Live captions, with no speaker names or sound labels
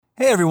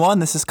Hey everyone,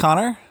 this is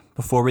Connor.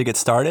 Before we get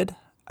started,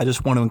 I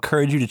just want to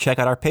encourage you to check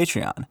out our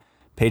Patreon,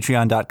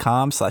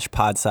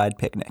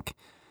 patreon.com/podsidepicnic.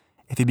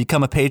 If you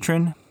become a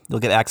patron,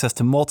 you'll get access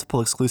to multiple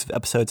exclusive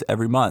episodes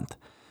every month.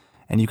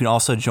 And you can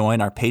also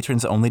join our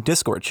patrons-only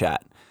Discord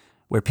chat,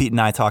 where Pete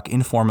and I talk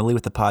informally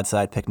with the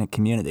Podside Picnic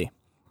community.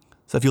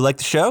 So if you like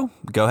the show,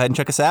 go ahead and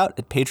check us out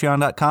at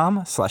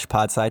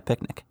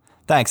patreon.com/podsidepicnic.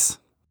 Thanks.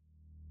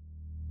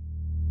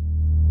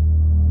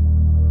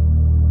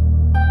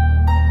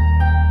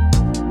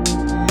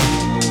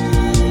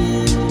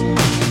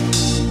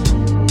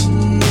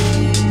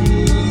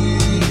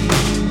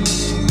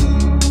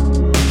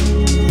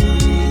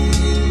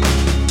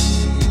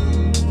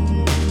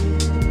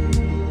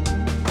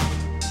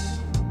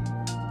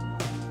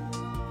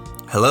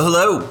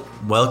 Hello.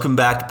 Welcome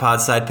back to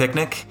Podside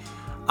Picnic.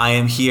 I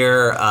am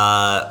here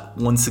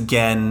once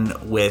again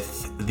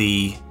with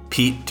the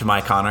Pete to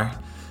my Connor.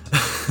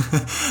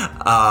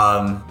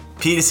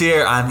 Pete is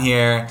here. I'm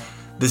here.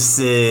 This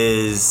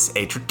is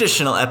a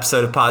traditional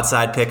episode of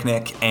Podside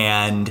Picnic,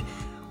 and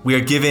we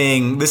are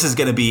giving. This is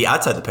going to be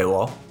outside the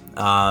paywall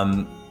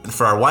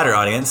for our wider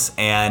audience.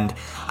 And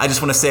I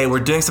just want to say we're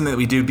doing something that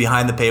we do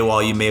behind the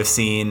paywall. You may have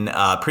seen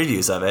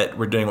previews of it.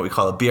 We're doing what we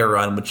call a beer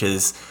run, which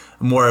is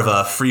more of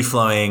a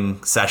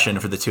free-flowing session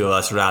for the two of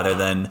us rather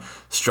than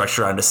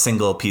structured around a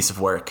single piece of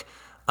work.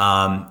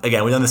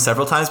 Again, we've done this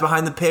several times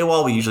behind the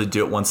paywall. We usually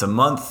do it once a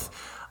month.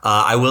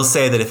 I will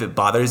say that if it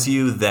bothers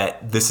you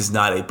that this is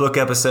not a book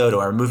episode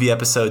or a movie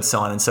episode, so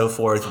on and so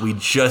forth, we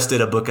just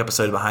did a book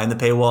episode behind the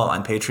paywall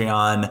on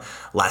Patreon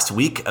last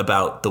week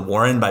about The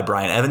Warren by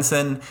Brian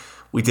Evanson.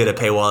 We did a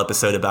paywall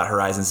episode about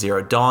Horizon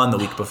Zero Dawn the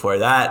week before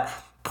that.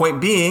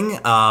 Point being,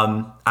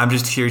 I'm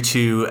just here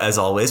to, as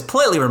always,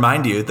 politely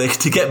remind you that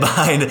to get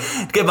behind the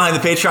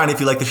Patreon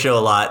if you like the show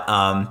a lot.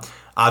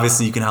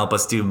 Obviously, you can help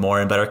us do more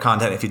and better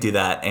content if you do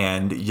that,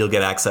 and you'll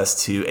get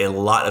access to a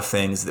lot of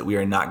things that we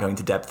are not going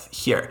to depth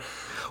here.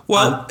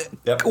 Well,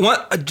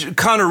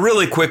 Connor,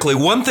 really quickly,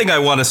 one thing I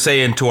want to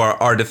say into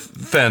our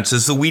defense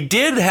is that we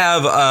did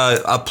have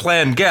a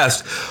planned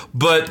guest,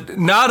 but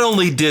not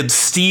only did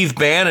Steve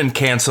Bannon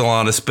cancel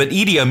on us, but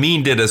Idi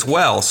Amin did as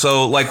well.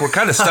 So, we're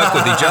kind of stuck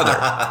with each other.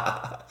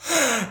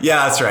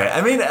 Yeah, that's right.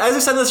 I mean, as I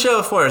said on the show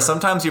before,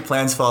 sometimes your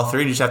plans fall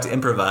through and you just have to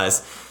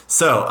improvise.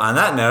 So, on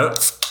that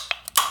note,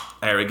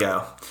 there we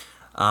go.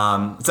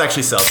 It's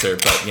actually seltzer,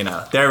 but,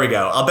 there we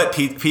go. I'll bet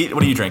Pete,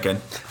 what are you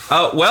drinking?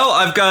 Well,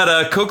 I've got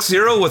a Coke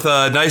Zero with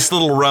a nice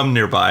little rum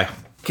nearby.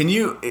 All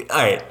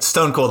right,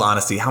 stone cold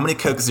honesty, how many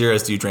Coke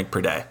Zeros do you drink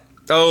per day?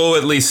 Oh,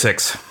 at least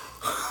 6.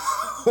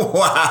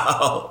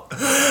 Wow. All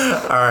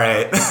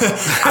right.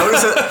 I would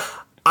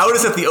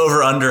have set the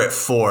over-under at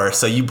 4,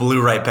 so you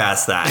blew right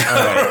past that.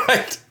 All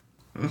right.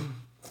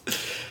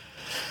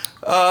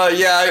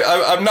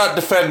 I'm not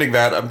defending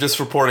that. I'm just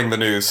reporting the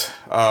news.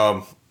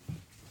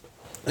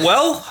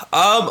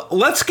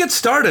 Let's get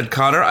started,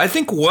 Connor. I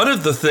think one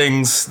of the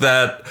things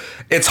that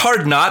it's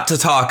hard not to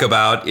talk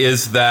about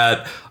is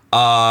that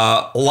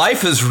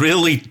life is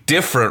really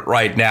different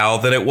right now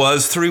than it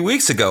was 3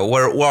 weeks ago,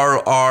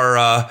 where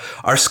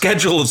our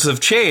schedules have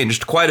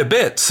changed quite a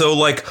bit. So,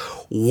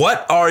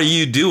 what are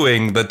you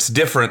doing that's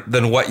different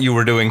than what you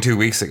were doing 2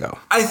 weeks ago?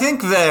 I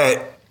think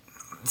that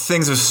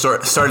things have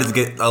started to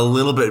get a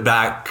little bit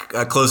back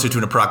closer to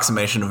an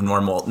approximation of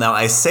normal. Now,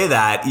 I say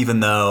that even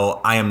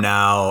though I am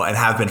now, and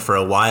have been for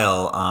a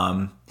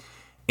while,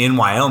 in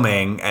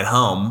Wyoming at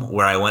home,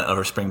 where I went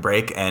over spring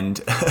break,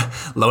 and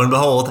lo and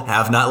behold,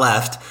 have not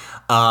left.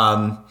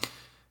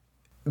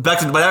 Back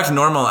to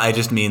normal, I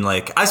just mean,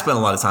 I spent a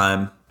lot of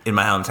time in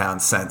my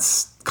hometown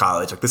since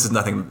college. This is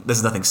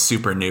nothing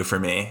super new for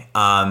me.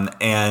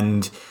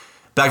 And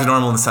back to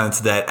normal in the sense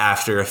that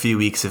after a few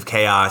weeks of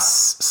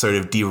chaos sort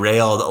of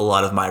derailed a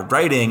lot of my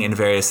writing and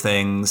various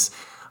things,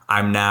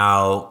 I'm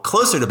now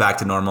closer to back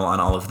to normal on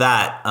all of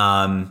that.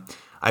 So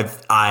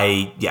I've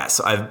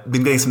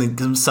been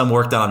getting some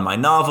work done on my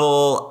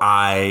novel.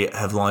 I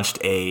have launched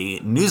a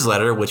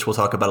newsletter, which we'll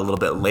talk about a little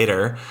bit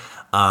later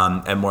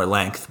at more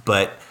length.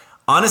 But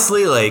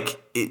honestly,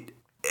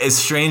 as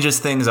strange as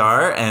things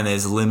are and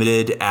as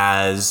limited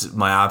as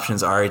my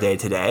options are day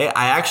to day,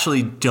 I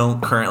actually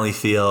don't currently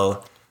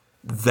feel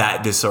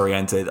that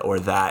disoriented or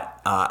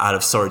that out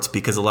of sorts,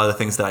 because a lot of the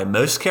things that I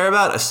most care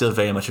about are still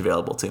very much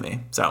available to me.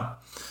 So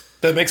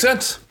that makes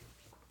sense.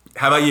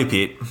 How about you,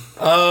 Pete?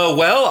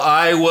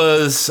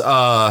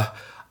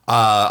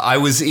 I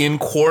was in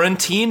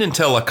quarantine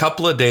until a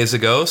couple of days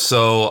ago,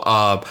 so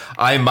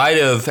I might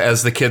have,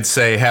 as the kids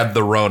say, had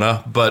the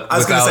Rona. But I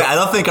was going to say, I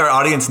don't think our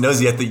audience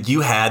knows yet that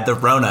you had the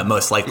Rona.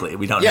 Most likely,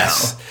 we don't know.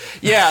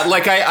 Yeah,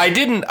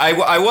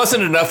 I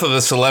wasn't enough of a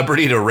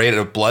celebrity to rate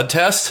a blood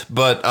test,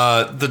 but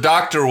the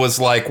doctor was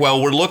like, "Well,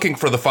 we're looking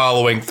for the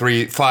following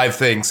 5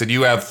 things, and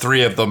you have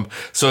 3 of them,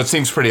 so it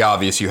seems pretty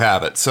obvious you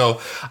have it." So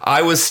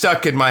I was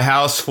stuck in my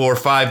house for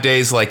 5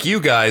 days, like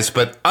you guys,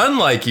 but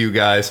unlike you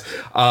guys,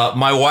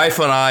 my wife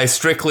and I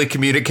strictly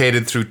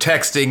communicated through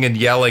texting and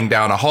yelling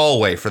down a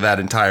hallway for that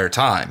entire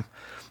time.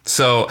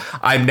 So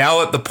I'm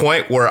now at the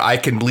point where I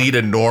can lead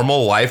a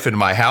normal life in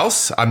my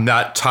house. I'm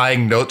not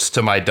tying notes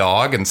to my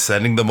dog and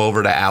sending them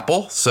over to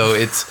Apple. So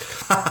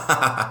it's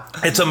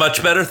a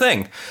much better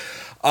thing.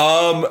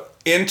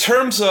 In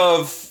terms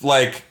of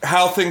like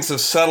how things have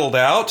settled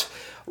out,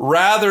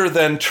 rather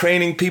than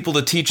training people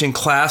to teach in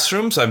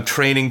classrooms, I'm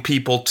training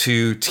people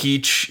to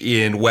teach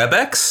in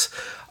WebEx.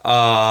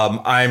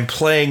 I'm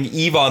playing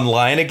EVE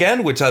Online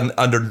again, which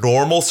under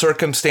normal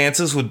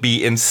circumstances would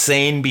be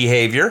insane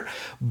behavior,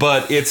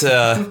 but it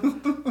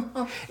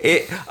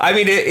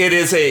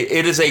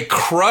is a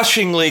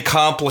crushingly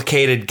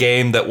complicated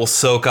game that will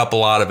soak up a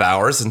lot of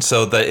hours, and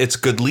so that it's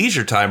good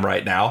leisure time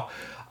right now.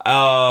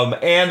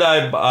 And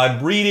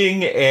I'm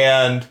reading,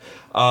 and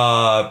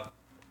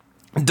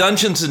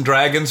Dungeons and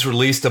Dragons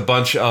released a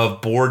bunch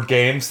of board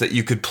games that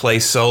you could play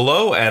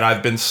solo, and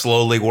I've been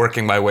slowly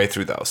working my way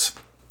through those.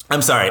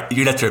 I'm sorry,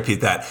 you'd have to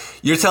repeat that.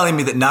 You're telling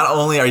me that not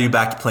only are you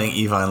back to playing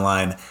EVE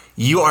Online,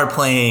 you are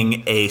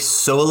playing a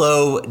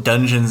solo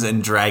Dungeons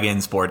and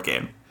Dragons board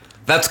game.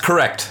 That's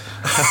correct.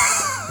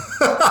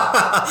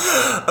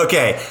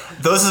 Okay,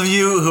 those of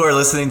you who are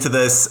listening to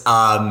this,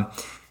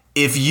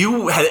 if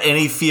you had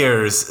any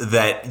fears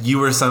that you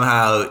were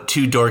somehow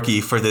too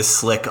dorky for this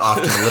slick,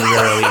 often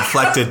literally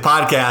inflected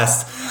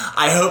podcast,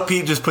 I hope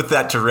Pete just put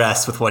that to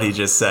rest with what he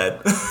just said.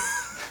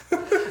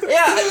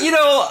 Yeah,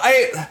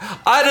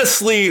 I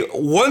honestly,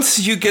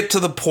 once you get to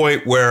the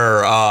point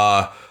where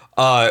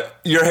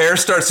your hair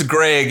starts to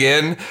gray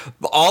again,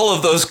 all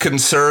of those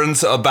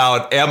concerns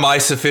about am I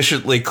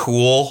sufficiently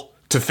cool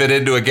to fit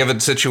into a given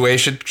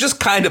situation just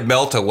kind of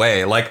melt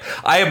away. Like,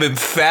 I am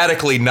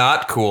emphatically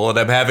not cool, and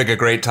I'm having a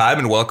great time,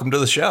 and welcome to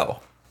the show.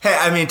 Hey,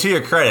 I mean, to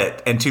your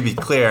credit, and to be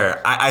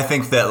clear, I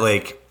think that,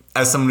 like,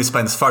 as someone who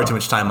spends far too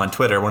much time on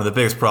Twitter, one of the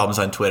biggest problems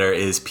on Twitter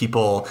is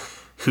people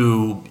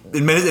who,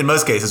 in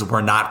most cases, were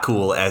not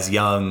cool as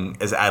young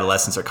as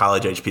adolescents or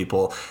college-age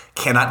people,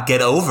 cannot get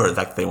over the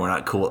fact that they were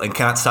not cool and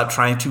cannot stop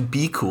trying to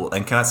be cool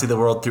and cannot see the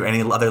world through any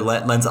other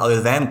lens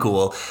other than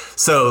cool.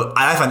 So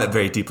I find that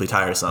very deeply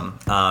tiresome.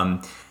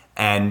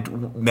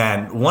 And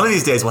man, one of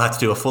these days we'll have to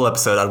do a full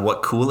episode on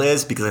what cool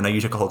is, because I know you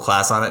took a whole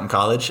class on it in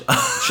college.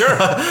 Sure.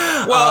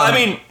 Well, I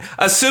mean,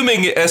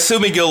 assuming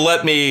you'll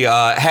let me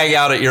hang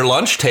out at your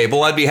lunch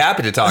table, I'd be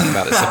happy to talk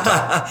about it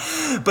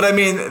sometime. But I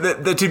mean,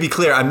 to be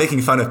clear, I'm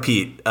making fun of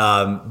Pete.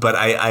 But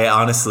I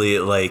honestly,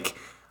 like,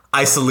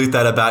 I salute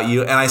that about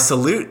you, and I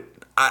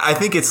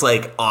think it's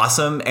like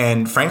awesome.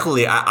 And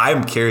frankly,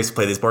 I'm curious to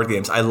play these board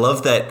games. I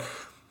love that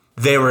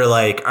they were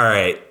like, all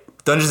right,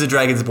 Dungeons &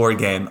 Dragons board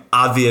game,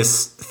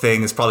 obvious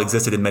thing has probably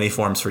existed in many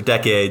forms for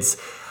decades.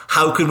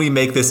 How can we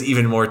make this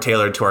even more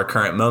tailored to our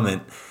current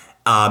moment?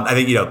 I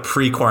think,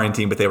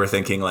 pre-quarantine, but they were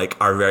thinking like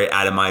our very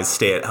atomized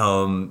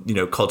stay-at-home,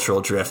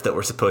 cultural drift that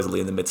we're supposedly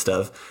in the midst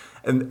of.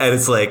 And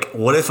it's like,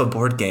 what if a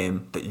board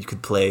game that you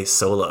could play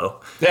solo?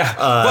 Yeah.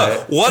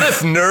 Well, what if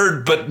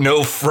nerd but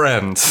no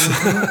friends?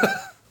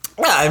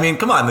 Yeah, I mean,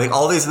 come on. Like,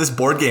 this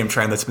board game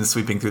trend that's been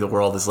sweeping through the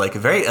world is like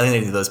very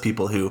alienating to those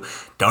people who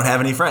don't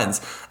have any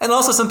friends. And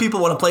also some people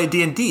want to play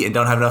D&D and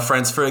don't have enough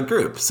friends for a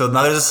group. So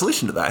now there's a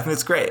solution to that. I think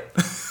it's great.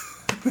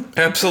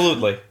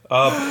 Absolutely.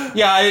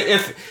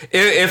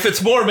 If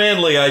it's more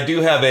manly, I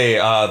do have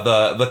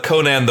the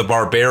Conan the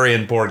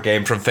Barbarian board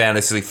game from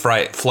Fantasy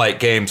Flight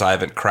Games I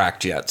haven't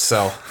cracked yet.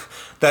 So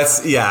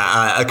that's,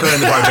 a Conan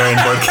the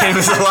Barbarian board game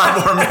is a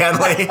lot more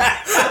manly.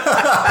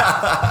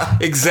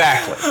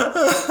 Exactly.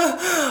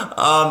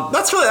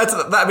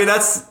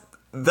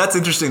 That's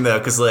interesting though,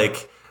 because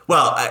like,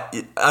 well,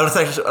 I was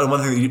actually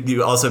one thing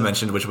you also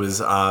mentioned, which was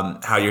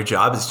how your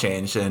job has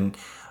changed, and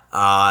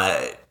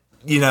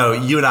you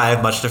and I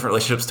have much different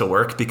relationships to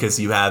work because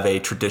you have a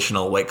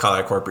traditional white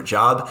collar corporate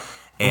job,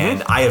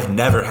 and I have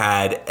never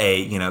had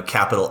a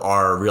capital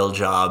R real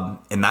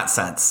job in that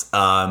sense.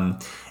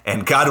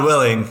 And God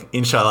willing,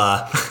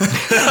 inshallah,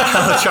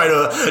 I'll try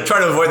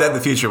to avoid that in the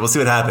future. We'll see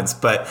what happens.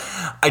 But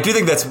I do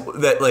think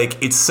that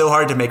like it's so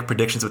hard to make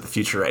predictions with the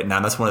future right now.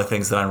 And that's one of the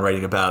things that I'm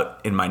writing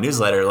about in my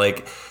newsletter.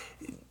 Like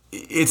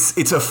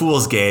it's a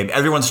fool's game.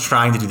 Everyone's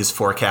trying to do this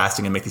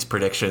forecasting and make these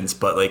predictions,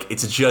 but like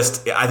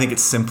I think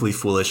it's simply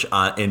foolish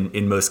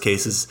in most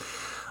cases.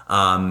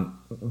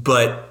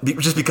 But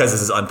just because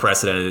this is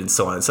unprecedented and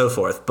so on and so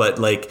forth. But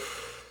like,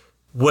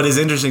 what is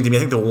interesting to me, I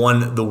think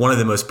one of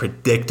the most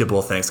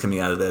predictable things coming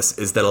out of this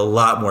is that a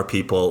lot more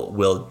people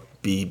will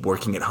be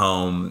working at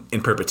home in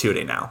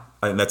perpetuity now.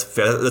 I think that's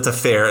a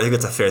fair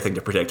thing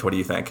to predict. What do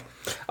you think?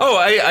 Oh,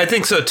 I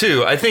think so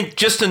too. I think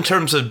just in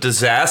terms of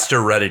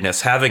disaster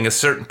readiness, having a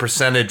certain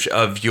percentage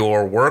of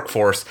your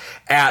workforce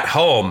at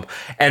home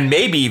and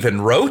maybe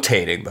even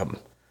rotating them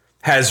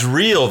has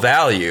real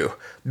value.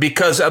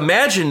 Because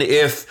imagine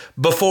if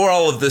before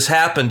all of this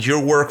happened,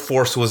 your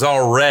workforce was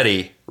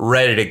already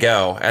ready to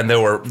go and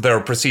there were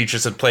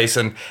procedures in place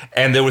and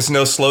there was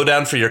no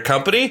slowdown for your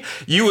company,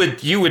 you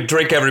would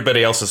drink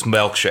everybody else's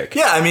milkshake.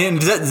 Yeah, I mean,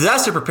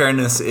 disaster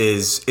preparedness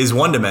is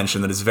one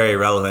dimension that is very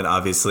relevant,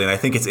 obviously. And I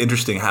think it's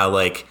interesting how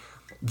like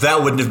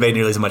that wouldn't have made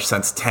nearly as much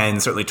sense 10,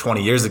 certainly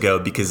 20 years ago,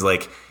 because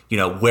like,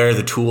 where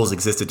the tools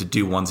existed to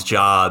do one's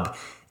job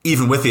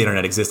even with the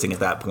internet existing at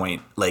that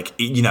point, like,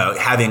 you know,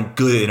 having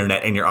good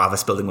internet in your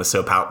office building was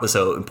so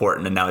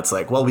important. And now it's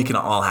like, well, we can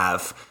all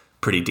have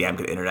pretty damn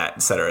good internet,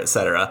 et cetera, et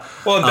cetera.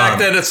 Well, and back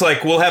then it's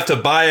like, we'll have to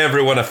buy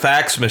everyone a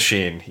fax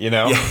machine, you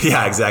know?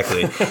 Yeah,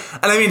 exactly. And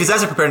I mean,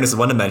 disaster preparedness is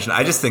one dimension.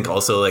 I just think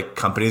also like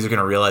companies are going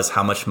to realize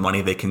how much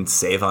money they can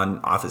save on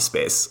office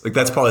space. Like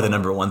that's probably the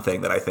number one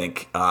thing that I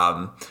think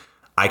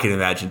I can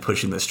imagine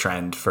pushing this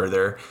trend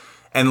further.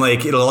 And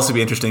like it'll also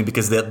be interesting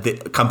because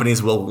the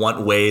companies will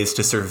want ways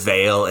to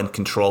surveil and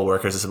control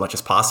workers as much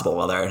as possible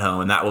while they're at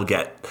home, and that will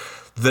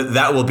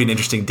be an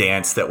interesting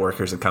dance that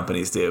workers and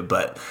companies do.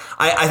 But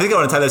I think I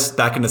want to tie this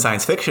back into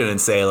science fiction and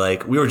say,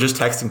 like, we were just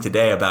texting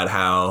today about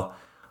how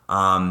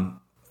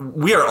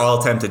we are all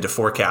tempted to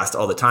forecast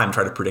all the time,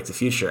 try to predict the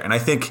future. And I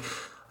think,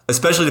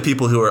 especially to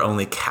people who are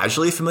only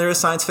casually familiar with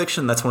science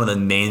fiction, that's one of the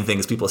main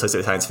things people associate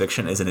with science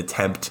fiction is an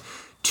attempt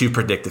to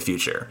predict the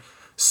future.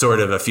 Sort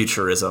of a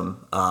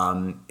futurism,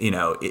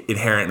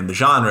 inherent in the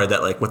genre,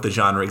 that like what the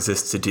genre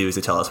exists to do is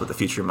to tell us what the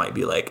future might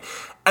be like.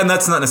 And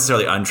that's not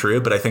necessarily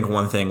untrue, but I think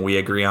one thing we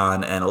agree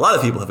on, and a lot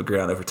of people have agreed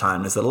on over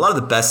time, is that a lot of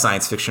the best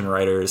science fiction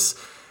writers,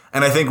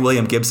 and I think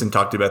William Gibson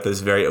talked about this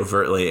very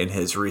overtly in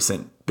his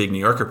recent Big New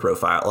Yorker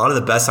profile, a lot of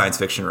the best science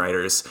fiction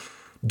writers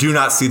do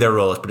not see their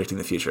role as predicting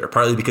the future,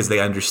 partly because they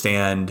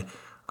understand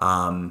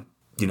how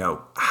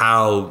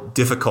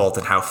difficult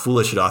and how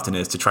foolish it often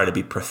is to try to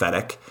be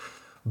prophetic.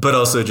 But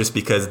also just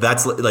because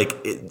that's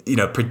like,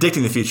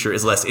 predicting the future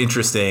is less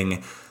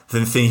interesting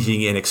than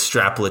thinking in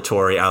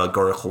extrapolatory,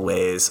 allegorical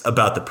ways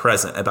about the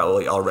present, about what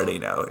we already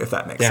know, if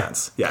that makes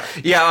sense. Yeah.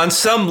 Yeah. On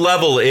some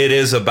level, it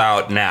is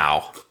about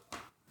now.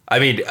 I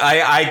mean,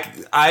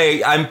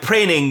 I'm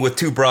painting with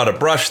too broad a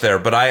brush there,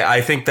 but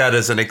I think that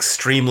is an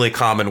extremely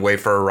common way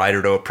for a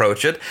writer to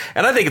approach it.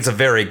 And I think it's a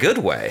very good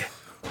way.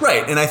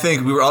 Right, and I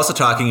think we were also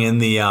talking in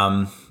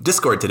the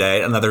Discord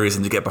today. Another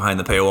reason to get behind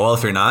the paywall,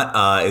 if you're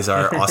not, is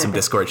our awesome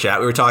Discord chat.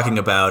 We were talking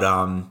about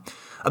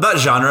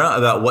genre,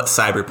 about what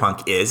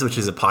cyberpunk is, which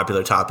is a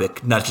popular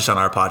topic, not just on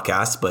our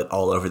podcast, but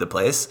all over the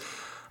place.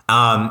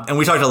 And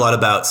we talked a lot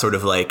about sort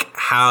of like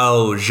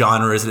how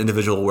genres and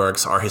individual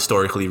works are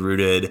historically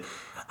rooted,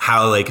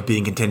 how like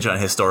being contingent on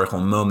a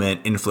historical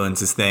moment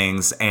influences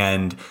things,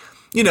 and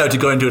to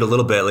go into it a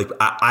little bit, like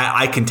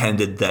I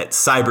contended that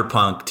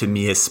cyberpunk to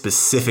me is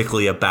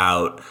specifically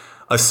about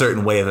a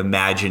certain way of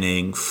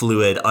imagining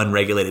fluid,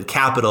 unregulated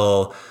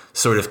capital,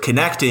 sort of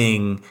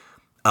connecting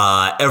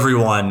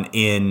everyone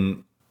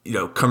in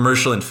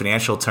commercial and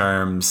financial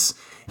terms,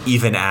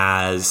 even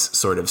as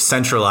sort of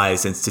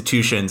centralized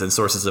institutions and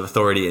sources of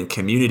authority and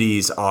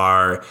communities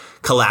are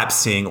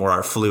collapsing or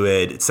are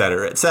fluid, et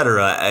cetera, et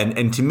cetera.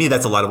 And to me,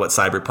 that's a lot of what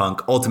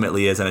cyberpunk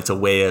ultimately is, and it's a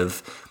way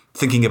of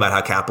thinking about how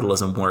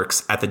capitalism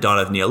works at the dawn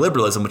of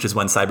neoliberalism, which is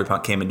when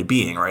cyberpunk came into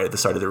being, right, at the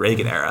start of the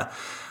Reagan era.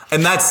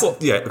 And that's, go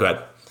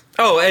ahead.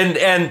 Oh,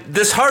 and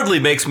this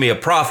hardly makes me a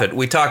prophet.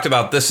 We talked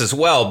about this as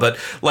well, but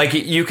like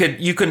you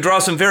can draw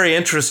some very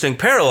interesting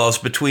parallels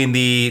between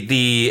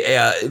the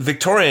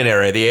Victorian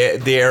era,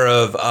 the era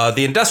of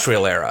the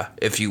industrial era,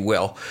 if you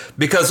will,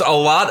 because a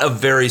lot of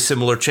very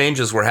similar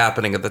changes were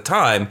happening at the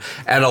time,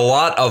 and a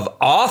lot of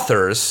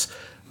authors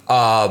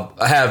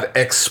have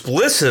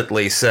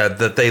explicitly said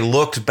that they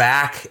looked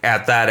back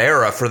at that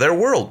era for their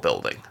world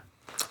building.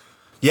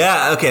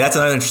 Yeah, okay, that's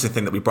another interesting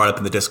thing that we brought up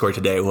in the Discord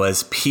today.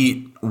 Was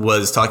Pete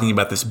was talking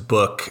about this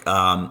book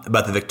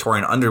about the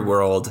Victorian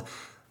underworld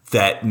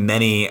that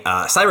many,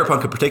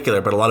 cyberpunk in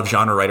particular, but a lot of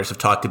genre writers have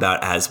talked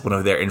about as one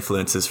of their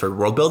influences for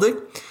world building,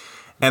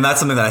 and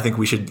that's something that I think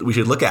we should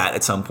look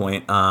at some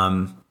point.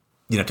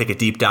 Take a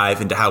deep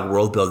dive into how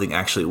world building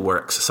actually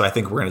works. So I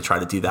think we're going to try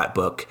to do that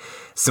book,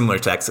 similar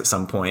text at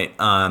some point,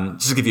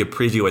 just to give you a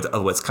preview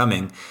of what's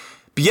coming.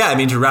 But yeah, I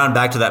mean, to round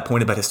back to that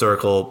point about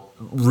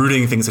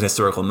rooting things in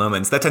historical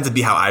moments, that tends to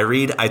be how I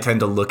read. I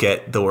tend to look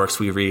at the works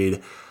we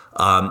read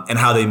and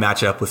how they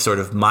match up with sort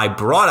of my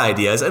broad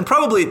ideas. And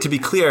probably, to be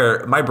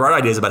clear, my broad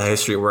ideas about how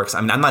history works. I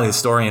mean, I'm not a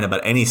historian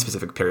about any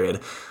specific period,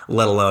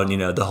 let alone,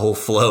 the whole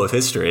flow of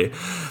history.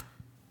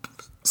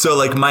 So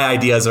like my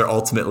ideas are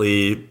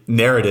ultimately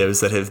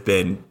narratives that have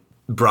been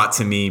brought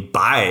to me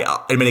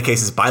in many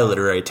cases, by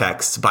literary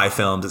texts, by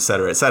films, et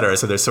cetera, et cetera.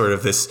 So there's sort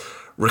of this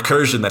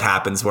recursion that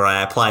happens where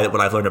I apply what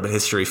I've learned about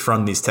history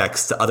from these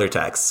texts to other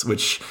texts,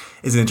 which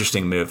is an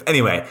interesting move.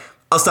 Anyway,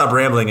 I'll stop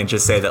rambling and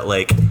just say that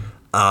like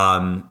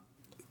how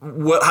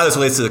this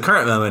relates to the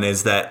current moment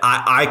is that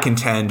I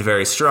contend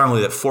very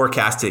strongly that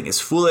forecasting is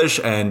foolish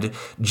and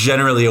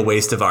generally a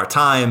waste of our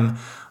time.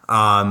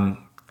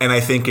 And I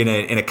think in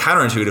a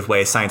counterintuitive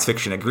way, science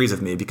fiction agrees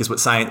with me, because what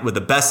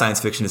the best science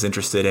fiction is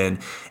interested in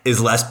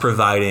is less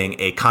providing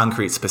a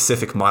concrete,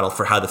 specific model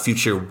for how the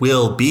future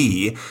will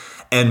be,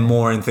 and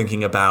more in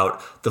thinking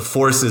about the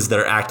forces that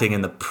are acting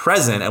in the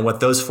present and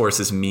what those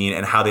forces mean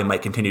and how they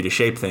might continue to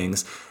shape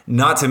things,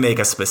 not to make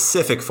a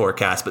specific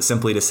forecast, but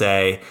simply to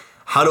say,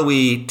 how do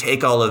we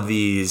take all of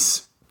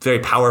these very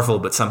powerful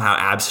but somehow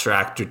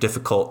abstract or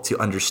difficult to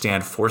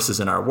understand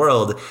forces in our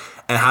world,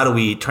 and how do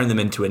we turn them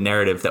into a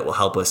narrative that will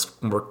help us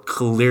more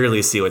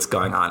clearly see what's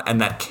going on, and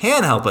that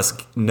can help us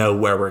know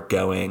where we're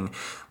going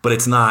but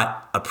it's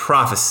not a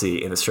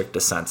prophecy in the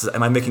strictest sense.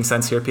 Am I making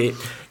sense here, Pete?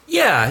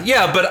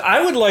 Yeah, but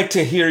I would like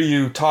to hear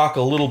you talk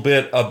a little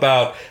bit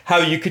about how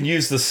you can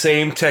use the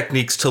same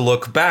techniques to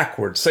look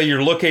backwards. Say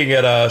you're looking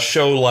at a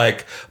show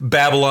like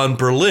Babylon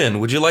Berlin.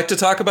 Would you like to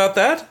talk about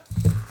that?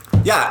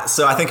 Yeah,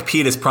 so I think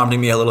Pete is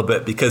prompting me a little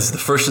bit because the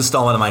first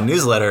installment of my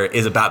newsletter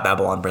is about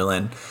Babylon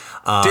Berlin.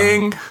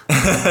 Ding.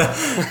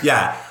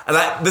 Yeah,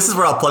 and this is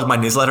where I'll plug my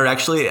newsletter,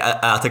 actually.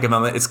 I'll take a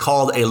moment. It's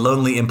called A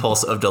Lonely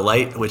Impulse of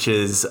Delight, which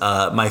is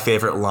my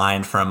favorite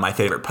line from my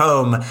favorite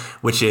poem,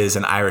 which is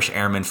An Irish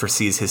Airman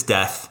Foresees His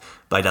Death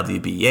by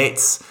W.B.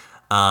 Yeats.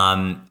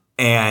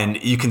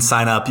 And you can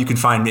sign up. You can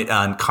find it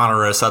on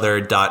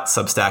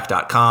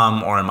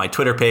conorosouther.substack.com or on my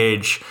Twitter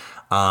page.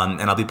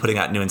 And I'll be putting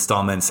out new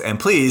installments. And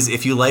please,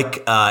 if you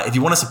want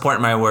to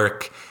support my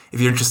work, if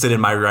you're interested in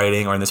my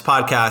writing or in this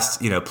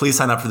podcast, please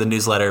sign up for the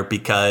newsletter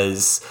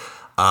because,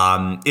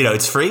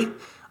 it's free.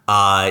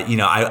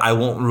 I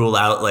won't rule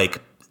out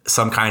like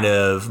some kind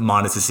of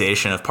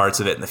monetization of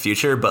parts of it in the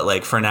future, but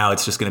like for now,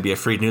 it's just going to be a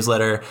free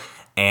newsletter.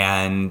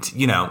 And,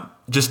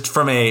 just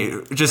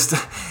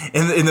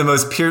in the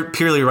most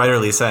purely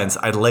writerly sense,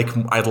 I'd like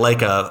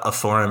a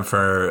forum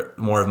for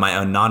more of my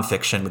own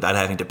nonfiction without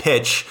having to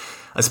pitch,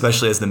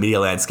 especially as the media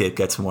landscape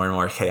gets more and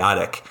more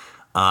chaotic.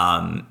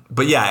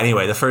 But yeah,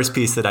 anyway, the first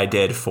piece that I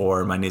did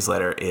for my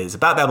newsletter is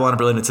about Babylon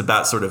Berlin. It's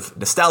about sort of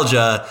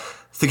nostalgia,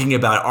 thinking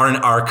about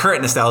our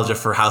current nostalgia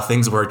for how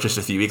things were just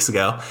a few weeks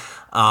ago.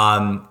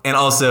 And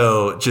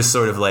also just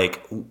sort of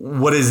like,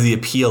 what is the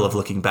appeal of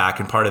looking back?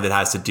 And part of it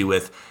has to do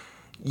with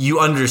you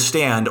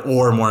understand,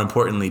 or more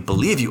importantly,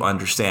 believe you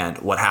understand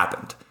what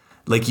happened.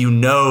 Like,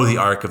 the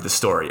arc of the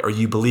story, or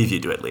you believe you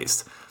do at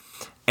least.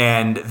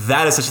 And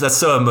that's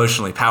so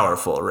emotionally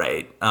powerful,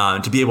 right?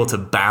 To be able to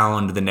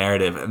bound the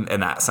narrative in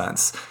that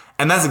sense.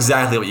 And that's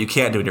exactly what you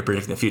can't do when you're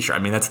predicting the future. I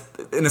mean, that's,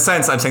 in a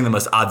sense, I'm saying the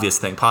most obvious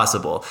thing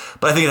possible.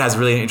 But I think it has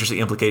really interesting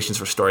implications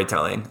for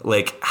storytelling.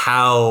 Like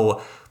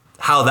how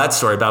that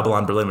story,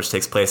 Babylon Berlin, which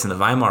takes place in the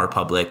Weimar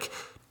Republic,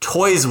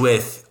 toys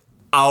with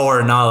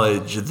our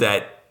knowledge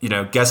that,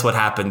 guess what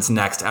happens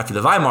next after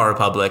the Weimar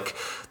Republic?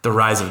 The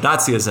rise of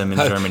Nazism in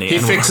Germany. He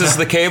fixes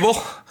the cable?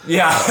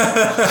 Yeah,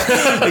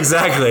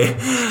 exactly.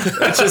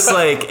 It's just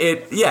like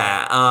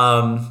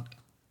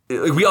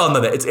we all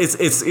know that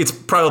it's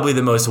probably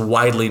the most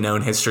widely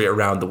known history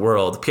around the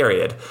world,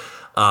 period.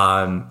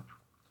 The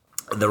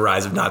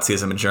rise of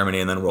Nazism in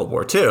Germany and then World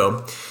War II.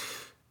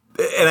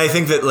 And I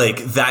think that like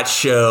that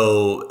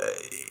show,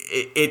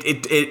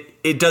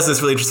 it does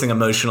this really interesting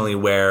emotionally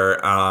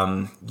where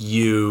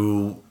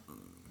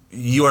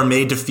you are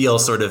made to feel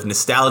sort of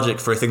nostalgic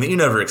for a thing that you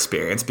never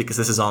experienced because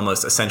this is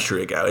almost a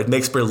century ago. It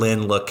makes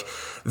Berlin look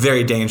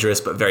very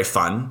dangerous but very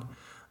fun,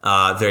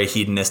 very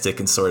hedonistic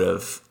and sort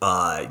of,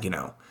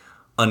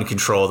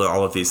 uncontrolled and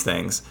all of these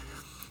things.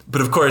 But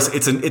of course,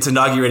 it's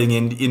inaugurating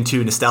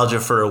into nostalgia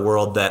for a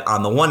world that,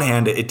 on the one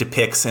hand, it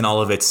depicts in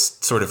all of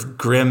its sort of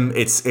grim,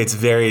 it's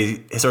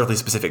very historically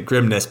specific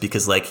grimness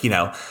because, like,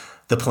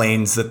 the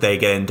planes that they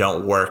get in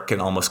don't work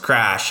and almost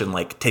crash, and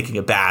like taking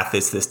a bath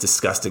is this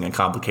disgusting and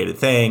complicated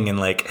thing,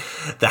 and like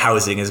the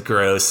housing is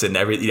gross and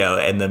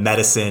and the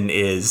medicine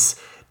is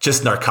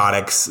just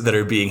narcotics that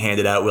are being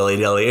handed out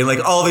willy-nilly, and like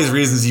all these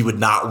reasons you would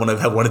not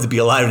have wanted to be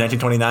alive in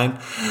 1929.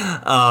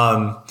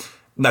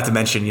 Not to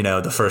mention,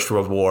 the First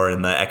World War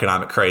and the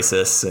economic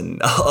crisis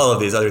and all of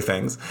these other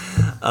things.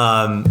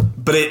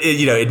 But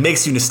it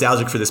makes you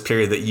nostalgic for this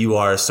period that you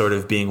are sort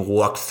of being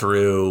walked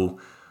through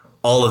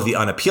all of the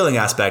unappealing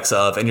aspects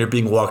of, and you're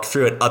being walked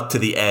through it up to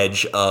the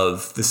edge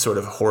of this sort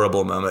of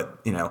horrible moment,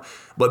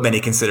 what many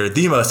consider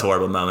the most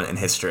horrible moment in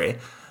history.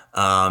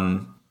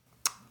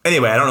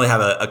 Anyway, I don't really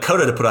have a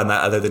coda to put on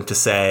that other than to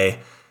say,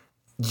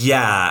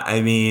 yeah,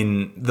 I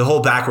mean, the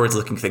whole backwards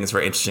looking thing is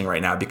very interesting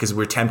right now because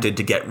we're tempted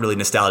to get really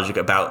nostalgic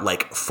about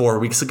like 4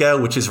 weeks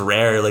ago, which is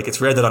rare. Like,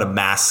 it's rare that on a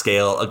mass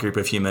scale, a group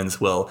of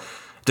humans will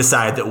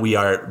decide that we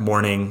are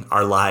mourning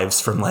our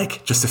lives from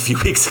like just a few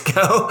weeks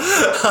ago.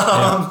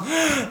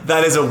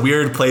 That is a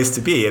weird place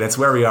to be. And it's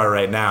where we are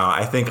right now.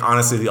 I think,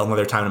 honestly, the only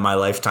other time in my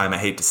lifetime, I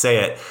hate to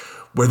say it,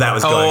 where that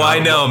was going on. Oh, I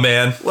know,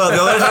 man. Well, the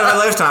other time in my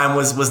lifetime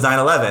was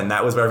 9/11.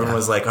 That was where everyone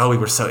was like, oh, we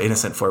were so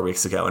innocent 4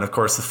 weeks ago. And of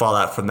course, the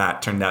fallout from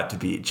that turned out to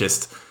be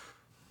just,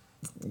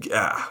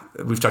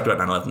 we've talked about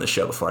 9/11 in the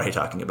show before. I hate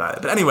talking about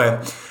it. But anyway,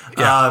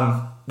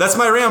 that's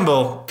my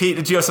ramble. Pete,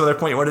 did you have some other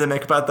point you wanted to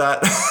make about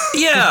that?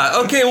 Yeah.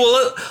 Okay.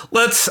 Well,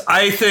 let's.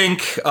 I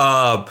think.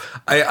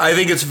 I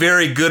think it's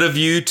very good of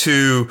you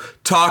to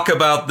talk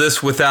about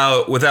this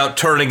without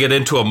turning it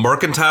into a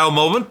mercantile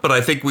moment. But I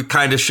think we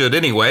kind of should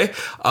anyway.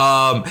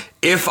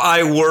 If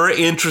I were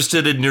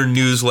interested in your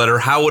newsletter,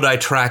 how would I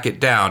track it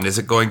down? Is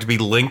it going to be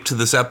linked to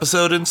this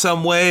episode in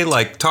some way?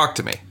 Like, talk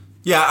to me.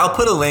 Yeah, I'll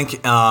put a link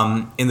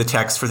in the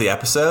text for the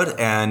episode.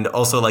 And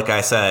also, like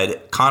I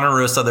said,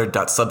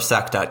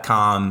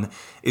 conorosouther.substack.com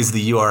is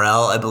the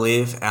URL, I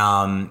believe.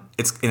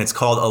 It's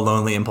called A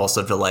Lonely Impulse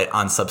of Delight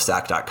on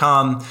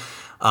substack.com.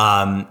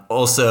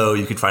 Also,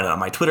 you can find it on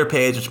my Twitter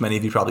page, which many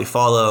of you probably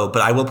follow.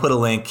 But I will put a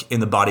link in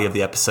the body of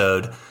the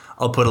episode.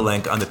 I'll put a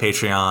link on the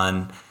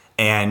Patreon.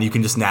 and you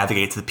can just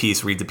navigate to the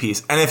piece, read the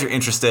piece. And if you're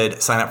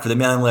interested, sign up for the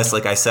mailing list.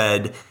 Like I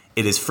said,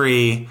 it is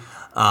free,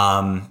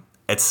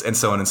 it's and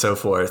so on and so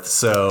forth.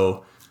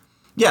 So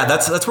yeah,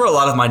 that's where a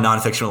lot of my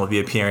nonfiction will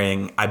be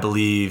appearing, I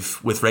believe,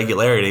 with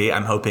regularity.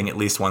 I'm hoping at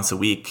least once a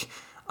week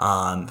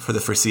for the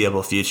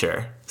foreseeable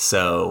future.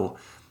 So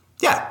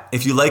yeah,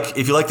 if you like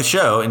the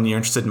show and you're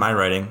interested in my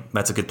writing,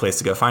 that's a good place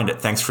to go find it.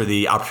 Thanks for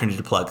the opportunity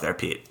to plug there,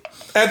 Pete.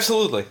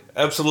 Absolutely.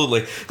 You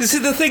see,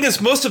 the thing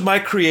is, most of my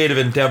creative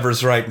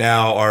endeavors right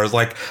now are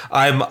like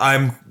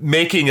I'm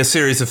making a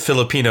series of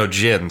Filipino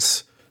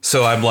gins.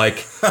 So I'm like,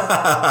 so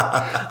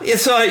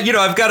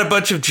I've got a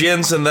bunch of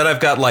gins, and then I've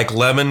got like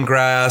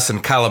lemongrass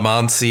and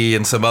calamansi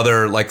and some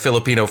other like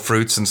Filipino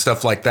fruits and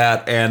stuff like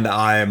that, and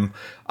I'm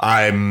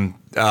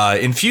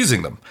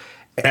infusing them.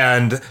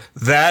 And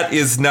that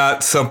is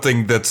not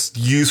something that's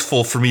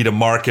useful for me to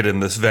market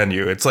in this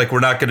venue. It's like we're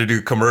not going to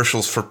do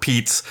commercials for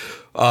Pete's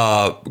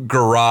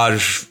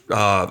garage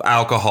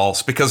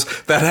alcohols, because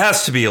that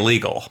has to be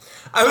illegal.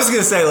 I was going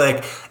to say,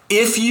 like,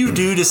 if you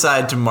do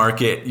decide to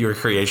market your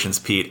creations,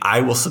 Pete,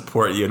 I will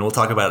support you, and we'll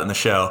talk about it in the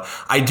show.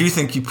 I do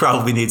think you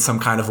probably need some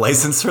kind of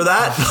license for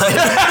that.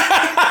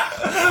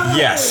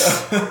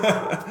 Yes.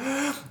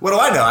 What do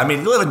I know? I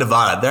mean, you live in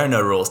Nevada. There are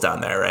no rules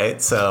down there,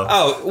 right? So.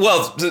 Oh,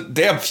 well,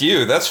 damn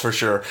few, that's for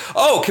sure.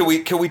 Oh, can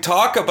we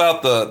talk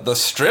about the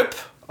strip?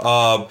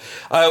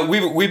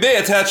 We may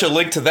attach a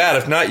link to that.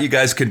 If not, you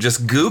guys can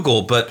just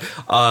Google. But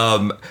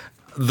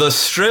the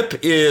strip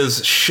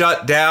is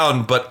shut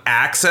down, but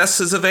access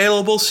is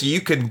available, so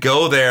you can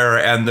go there.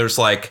 And there's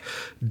like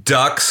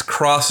ducks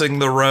crossing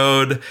the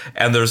road,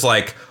 and there's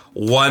like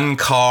one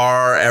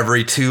car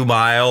every 2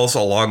 miles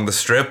along the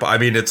strip. I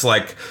mean, it's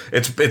like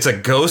it's a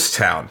ghost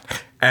town.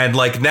 And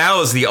like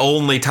now is the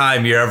only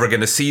time you're ever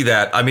going to see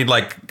that. I mean,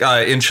 like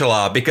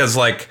inshallah, because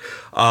like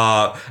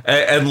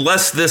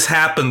unless this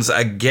happens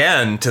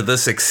again to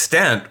this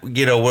extent,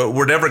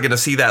 we're never going to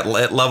see that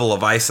level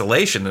of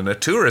isolation in a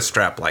tourist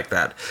trap like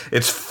that.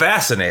 It's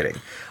fascinating.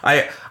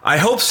 I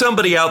hope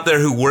somebody out there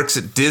who works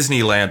at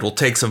Disneyland will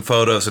take some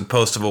photos and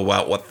post them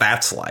about what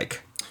that's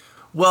like.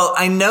 Well,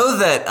 I know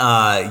that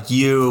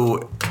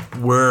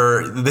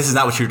this is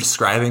not what you're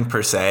describing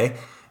per se,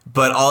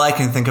 but all I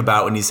can think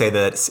about when you say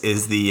that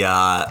is the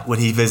when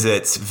he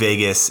visits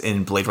Vegas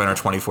in Blade Runner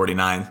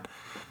 2049.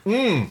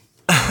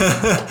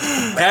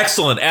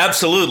 Excellent,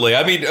 absolutely.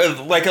 I mean,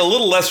 like a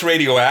little less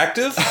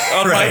radioactive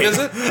on my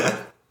visit.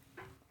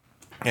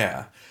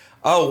 Yeah.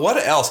 Oh, what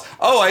else?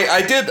 Oh,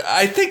 I did.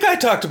 I think I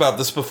talked about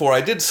this before.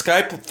 I did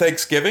Skype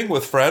Thanksgiving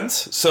with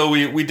friends. So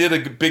we did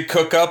a big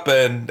cook up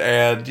and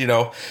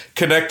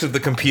connected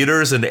the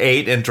computers and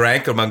ate and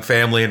drank among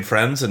family and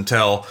friends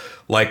until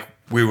like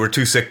we were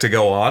too sick to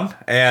go on.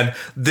 And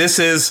this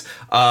is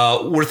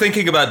we're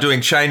thinking about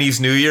doing Chinese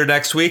New Year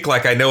next week.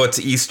 Like, I know it's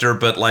Easter,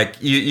 but like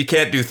you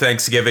can't do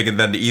Thanksgiving and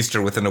then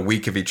Easter within a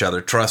week of each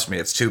other. Trust me,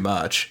 it's too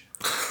much.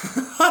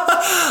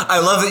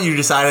 I love that you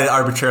decided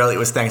arbitrarily it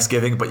was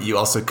Thanksgiving, but you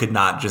also could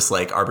not just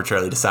like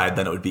arbitrarily decide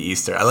then it would be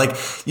Easter. I like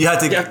you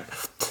had to. Yeah.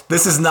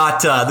 This is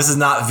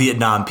not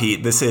Vietnam,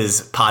 Pete. This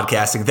is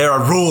podcasting. There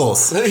are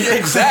rules.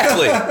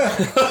 Exactly.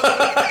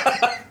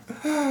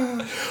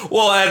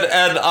 Well,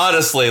 and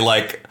honestly,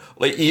 like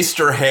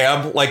Easter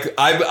ham, like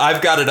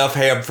I've got enough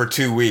ham for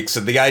 2 weeks,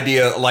 and the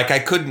idea, like I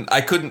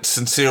couldn't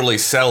sincerely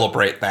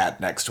celebrate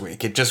that next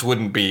week. It just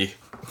wouldn't be.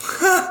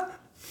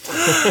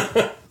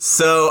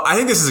 So I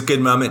think this is a good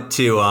moment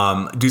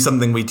to do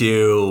something we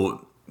do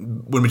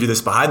when we do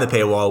this behind the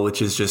paywall,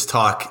 which is just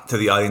talk to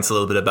the audience a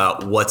little bit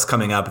about what's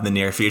coming up in the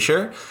near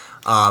future.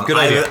 Good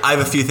idea. I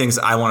have a few things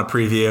I want to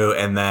preview,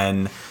 and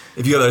then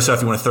if you have other stuff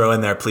you want to throw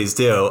in there, please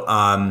do.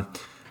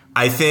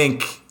 I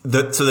think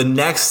the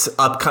next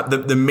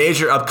the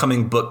major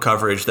upcoming book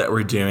coverage that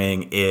we're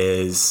doing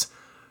is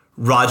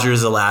Roger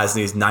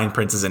Zelazny's Nine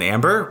Princes in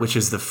Amber, which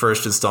is the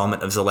first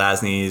installment of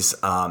Zelazny's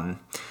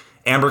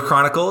Amber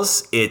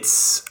Chronicles.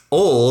 It's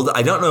old.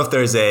 I don't know if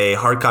there's a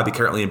hard copy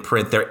currently in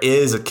print. There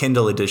is a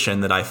Kindle edition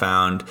that I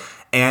found,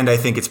 and I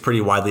think it's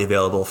pretty widely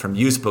available from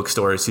used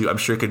bookstores who I'm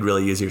sure could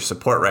really use your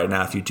support right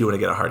now if you do want to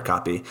get a hard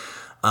copy.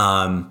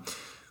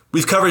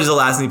 We've covered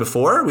Zelazny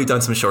before. We've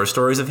done some short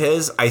stories of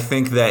his. I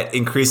think that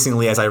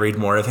increasingly as I read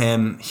more of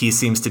him, he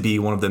seems to be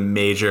one of the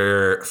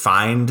major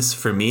finds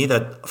for me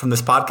that from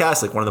this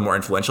podcast, like one of the more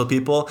influential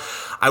people.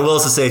 I will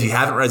also say, if you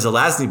haven't read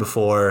Zelazny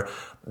before,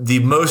 the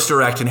most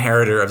direct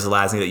inheritor of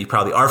Zelazny that you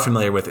probably are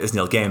familiar with is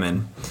Neil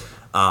Gaiman,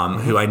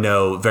 who I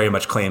know very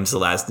much claims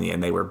Zelazny,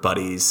 and they were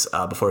buddies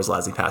before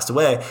Zelazny passed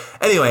away.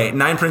 Anyway,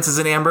 Nine Princes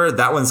in Amber,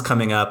 that one's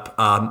coming up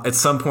at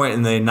some point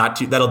in the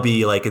that'll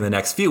be like in the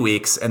next few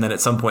weeks, and then at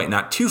some point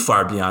not too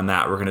far beyond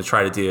that, we're going to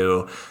try to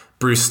do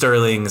Bruce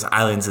Sterling's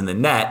Islands in the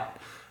Net.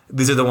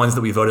 These are the ones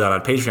that we voted on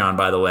Patreon,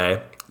 by the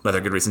way. Another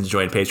good reason to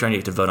join Patreon, you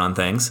get to vote on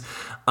things.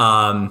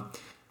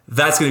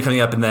 that's going to be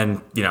coming up. And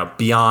then,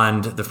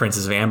 beyond the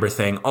Princes of Amber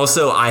thing.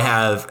 Also, I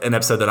have an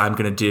episode that I'm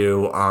going to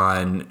do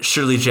on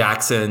Shirley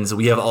Jackson's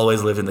We Have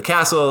Always Lived in the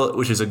Castle,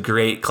 which is a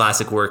great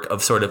classic work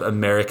of sort of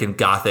American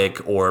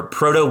Gothic or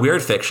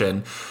proto-weird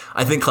fiction.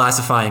 I think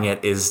classifying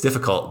it is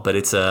difficult, but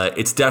it's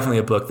definitely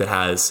a book that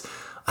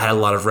had a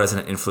lot of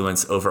resonant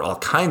influence over all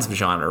kinds of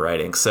genre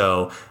writing.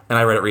 So, and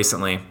I read it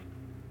recently.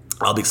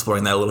 I'll be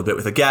exploring that a little bit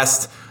with a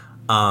guest.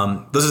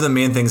 Those are the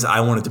main things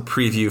I wanted to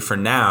preview for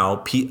now.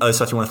 Pete,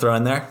 stuff you want to throw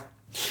in there?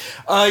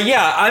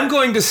 Yeah, I'm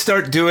going to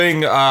start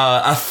doing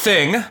a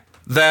thing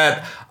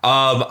that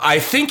I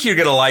think you're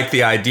going to like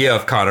the idea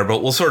of, Connor,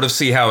 but we'll sort of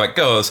see how it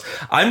goes.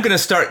 I'm going to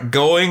start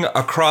going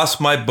across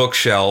my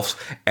bookshelves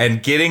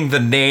and getting the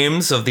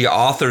names of the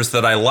authors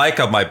that I like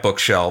on my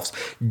bookshelves,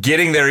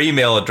 getting their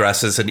email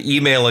addresses and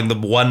emailing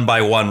them one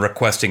by one,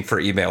 requesting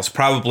for emails.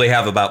 Probably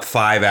have about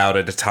 5 out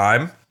at a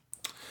time.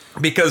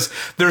 Because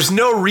there's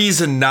no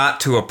reason not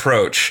to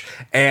approach,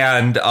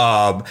 and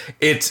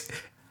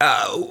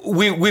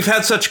we've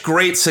had such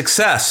great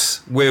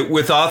success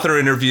with author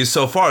interviews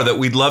so far that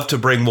we'd love to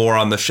bring more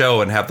on the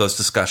show and have those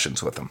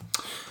discussions with them.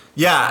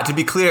 Yeah, to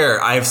be clear,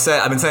 I've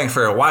been saying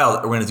for a while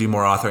that we're going to do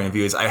more author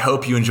interviews. I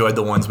hope you enjoyed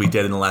the ones we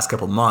did in the last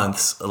couple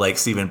months, like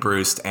Stephen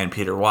Bruce and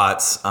Peter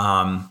Watts.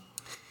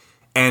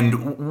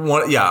 And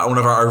one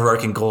of our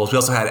overarching goals, we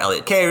also had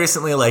Elliot Kay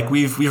recently. Like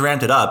we've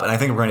ramped it up, and I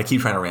think we're going to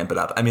keep trying to ramp it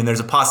up. I mean, there's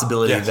a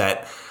possibility. I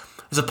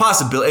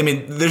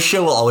mean, this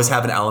show will always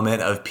have an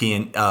element of pee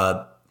and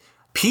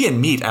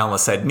meat. I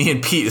almost said me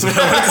and Pete is what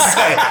I wanted to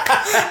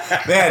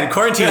say. Man,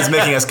 quarantine is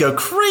making us go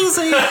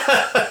crazy.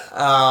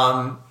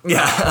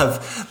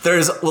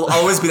 Will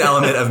always be an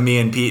element of me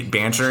and Pete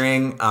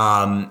bantering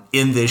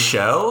in this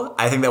show.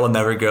 I think that will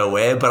never go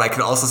away. But I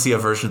can also see a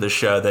version of the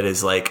show that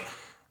is like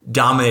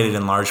dominated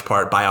in large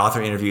part by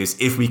author interviews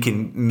if we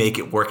can make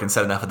it work and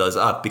set enough of those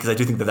up, because I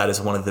do think that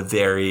is one of the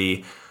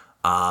very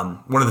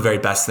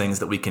best things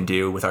that we can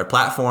do with our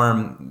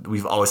platform.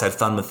 We've always had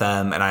fun with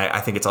them, and I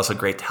think it's also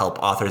great to help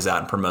authors out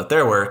and promote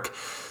their work.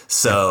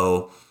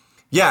 So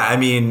I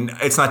mean,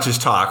 it's not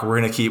just talk. We're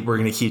gonna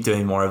keep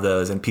doing more of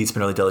those, and Pete's been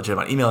really diligent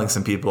about emailing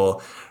some people.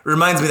 It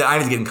reminds me that I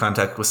need to get in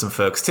contact with some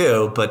folks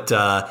too, but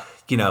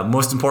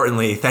most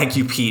importantly, thank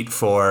you, Pete,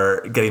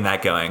 for getting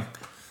that going.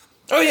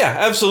 Oh, yeah,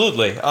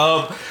 absolutely.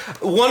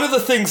 One of the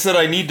things that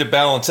I need to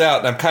balance out,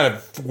 and I'm kind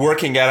of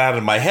working it out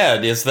in my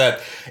head, is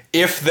that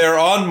if they're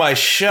on my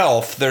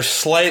shelf, they're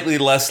slightly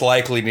less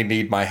likely to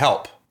need my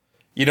help.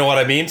 You know what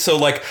I mean? So,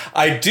 like,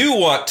 I do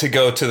want to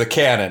go to the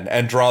canon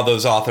and draw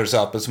those authors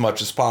up as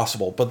much as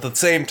possible. But at the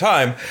same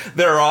time,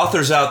 there are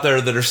authors out there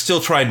that are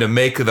still trying to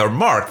make their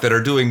mark, that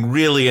are doing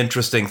really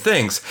interesting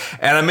things.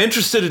 And I'm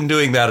interested in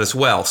doing that as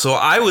well. So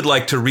I would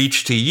like to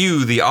reach to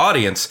you, the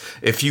audience,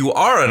 if you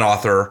are an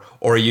author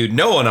or you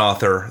know an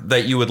author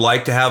that you would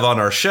like to have on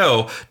our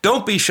show,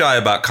 don't be shy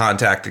about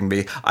contacting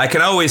me. I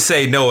can always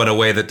say no in a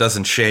way that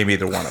doesn't shame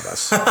either one of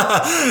us.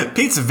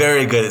 Pete's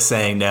very good at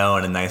saying no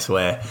in a nice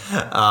way.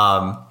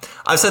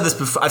 I've said this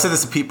before. I've said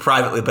this to Pete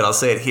privately, but I'll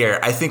say it here.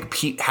 I think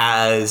Pete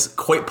has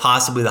quite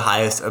possibly the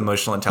highest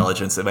emotional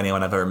intelligence of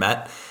anyone I've ever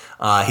met.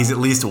 He's at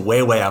least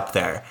way, way up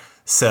there.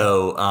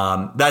 So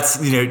that's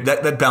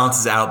that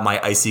balances out my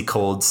icy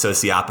cold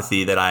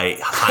sociopathy that I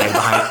hide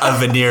behind a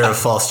veneer of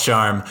false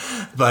charm.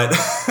 But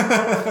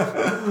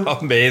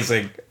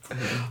amazing.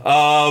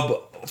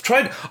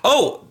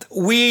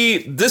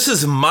 This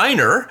is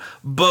minor,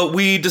 but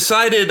we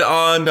decided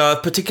on a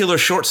particular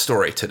short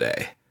story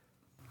today.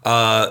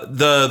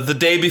 The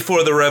Day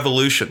Before the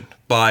Revolution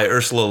by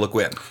Ursula Le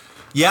Guin.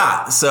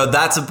 Yeah, so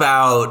that's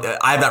about.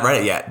 I have not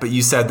read it yet, but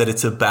you said that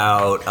it's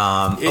about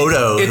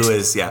Odo, who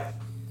is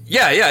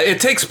Yeah, it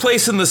takes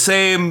place in the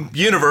same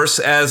universe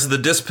as The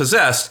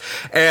Dispossessed,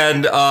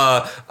 and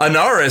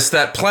Anaris,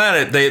 that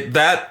planet,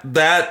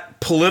 that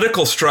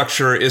political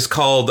structure is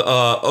called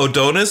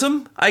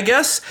Odonism, I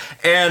guess,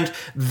 and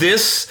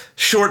this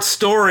short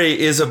story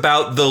is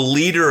about the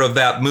leader of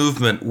that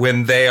movement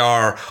when they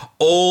are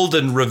old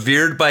and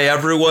revered by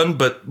everyone,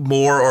 but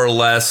more or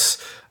less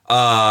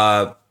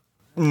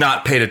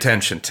not paid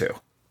attention to.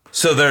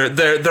 So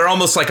they're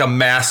almost like a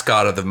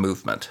mascot of the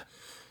movement.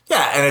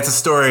 Yeah, and it's a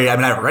story, I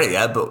mean, I haven't read it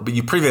yet, but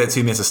you previewed it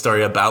to me as a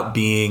story about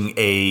being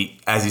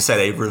as you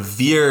said, a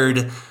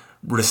revered,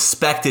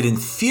 respected, in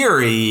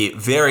theory,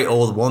 very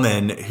old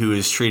woman who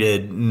is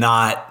treated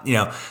not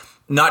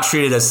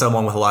treated as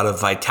someone with a lot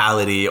of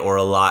vitality or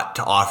a lot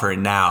to offer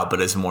now, but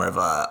as more of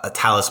a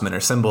talisman or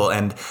symbol.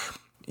 And,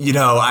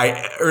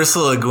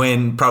 Ursula Le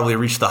Guin probably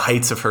reached the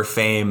heights of her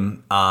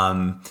fame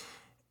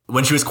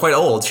when she was quite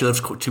old. She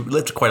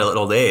lived quite an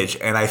old age,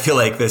 and I feel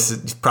like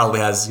this probably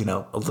has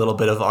a little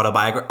bit of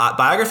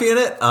autobiography in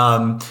it.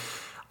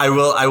 I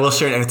will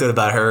share an anecdote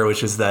about her,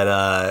 which is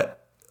that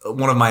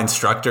one of my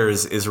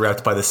instructors is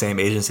repped by the same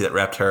agency that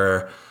repped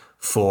her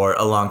for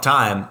a long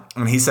time,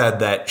 and he said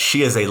that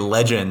she is a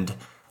legend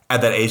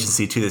at that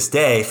agency to this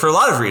day for a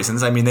lot of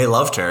reasons. I mean, they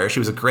loved her; she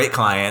was a great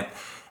client,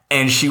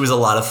 and she was a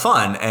lot of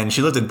fun. And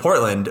she lived in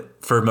Portland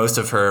for most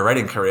of her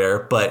writing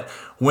career. But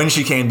when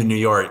she came to New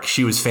York,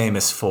 she was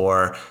famous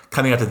for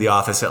coming up to the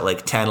office at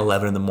like 10,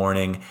 11 in the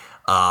morning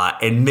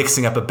and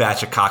mixing up a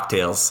batch of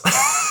cocktails.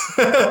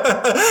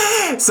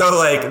 So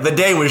like the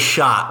day was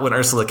shot when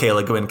Ursula K.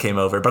 Le Guin came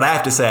over. But I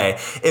have to say,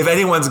 if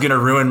anyone's going to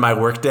ruin my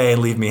workday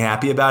and leave me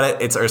happy about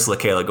it, it's Ursula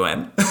K. Le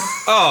Guin.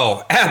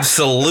 Oh,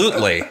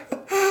 absolutely.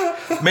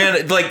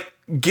 Man, like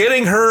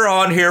getting her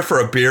on here for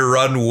a beer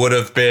run would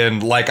have been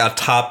like a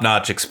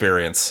top-notch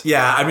experience.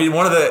 Yeah, I mean,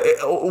 one of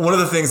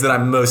the things that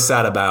I'm most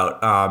sad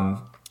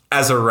about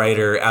as a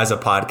writer, as a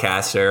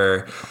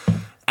podcaster,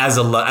 as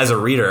a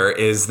reader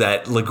is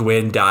that Le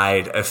Guin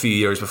died a few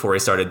years before he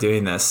started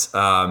doing this.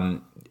 I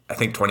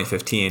think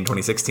 2015,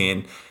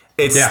 2016.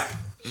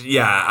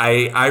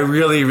 I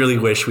really, really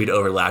wish we'd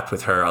overlapped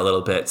with her a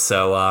little bit.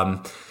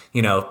 So,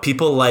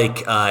 people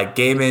like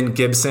Gaiman,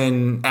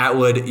 Gibson,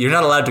 Atwood, you're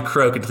not allowed to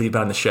croak until you've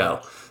been on the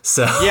show.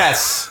 So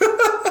yes.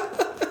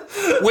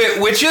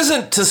 Which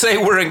isn't to say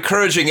we're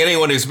encouraging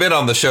anyone who's been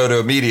on the show to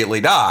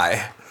immediately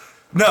die.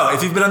 No,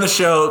 if you've been on the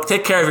show,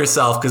 take care of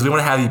yourself because we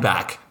want to have you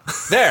back.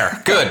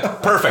 There. Good.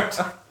 Perfect.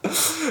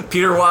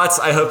 Peter Watts,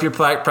 I hope you're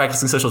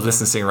practicing social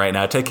distancing right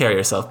now. Take care of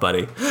yourself,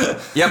 buddy.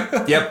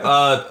 Yep.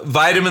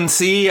 Vitamin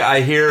C,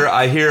 I hear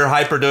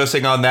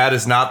hyperdosing on that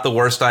is not the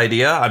worst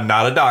idea. I'm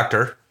not a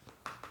doctor.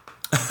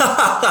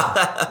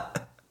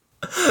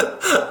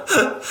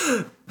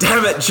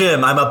 Damn it,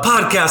 Jim. I'm a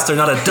podcaster,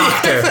 not a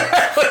doctor.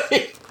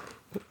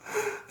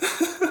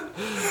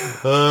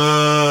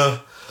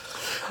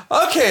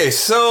 Okay,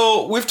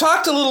 so we've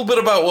talked a little bit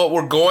about what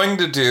we're going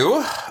to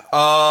do.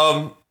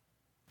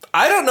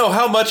 I don't know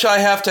how much I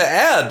have to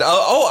add.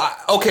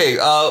 Okay.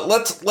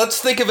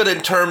 Let's think of it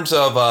in terms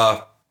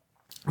of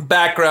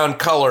background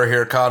color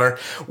here, Connor.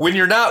 When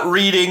you're not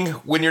reading,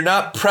 when you're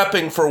not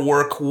prepping for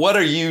work, what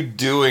are you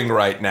doing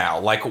right now?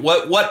 Like,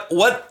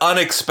 what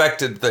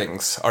unexpected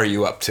things are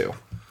you up to?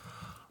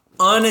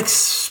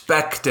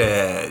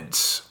 Unexpected.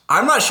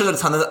 I'm not sure that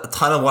a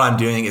ton of what I'm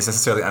doing is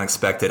necessarily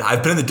unexpected.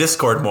 I've been in the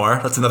Discord more.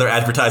 That's another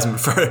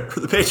advertisement for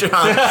the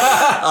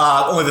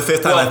Patreon. Only the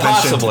fifth time I've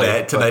mentioned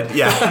today.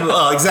 Yeah,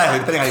 well, exactly.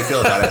 Depending on how you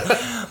feel about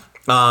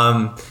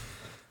it.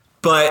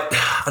 But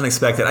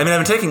unexpected. I mean,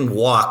 I've been taking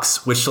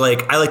walks, which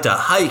like I like to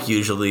hike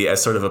usually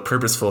as sort of a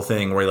purposeful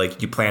thing where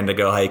like you plan to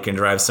go hike and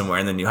drive somewhere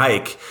and then you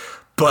hike.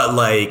 But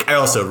like I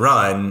also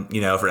run,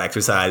 for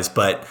exercise,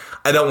 but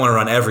I don't want to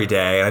run every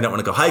day and I don't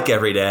want to go hike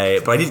every day,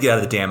 but I need to get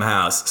out of the damn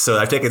house. So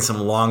I've taken some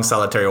long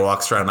solitary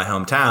walks around my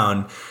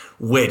hometown,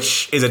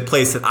 which is a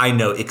place that I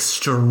know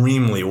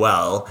extremely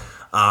well.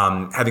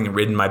 Having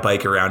ridden my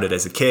bike around it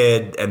as a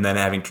kid and then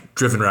having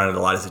driven around it a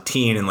lot as a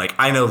teen. And like,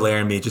 I know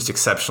Laramie just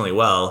exceptionally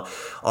well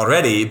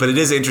already, but it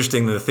is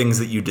interesting the things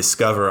that you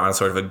discover on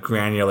sort of a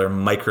granular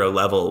micro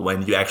level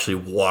when you actually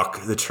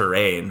walk the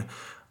terrain,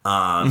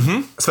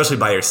 especially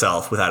by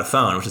yourself without a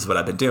phone, which is what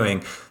I've been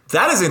doing.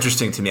 That is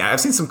interesting to me. I've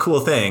seen some cool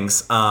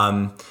things.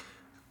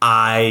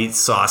 I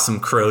saw some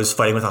crows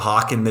fighting with a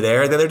hawk in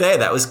midair the other day.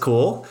 That was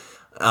cool.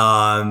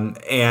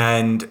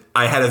 And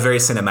I had a very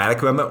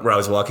cinematic moment where I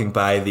was walking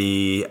by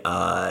the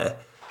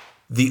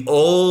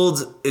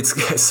old,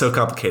 it's so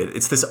complicated.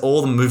 It's this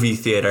old movie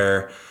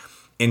theater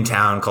in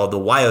town called the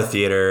Wyo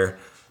Theater,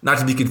 not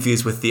to be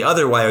confused with the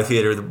other Wyo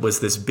Theater that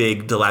was this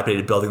big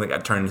dilapidated building that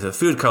got turned into a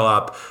food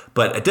co-op,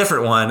 but a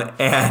different one.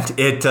 And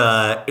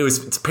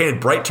it's painted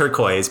bright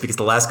turquoise because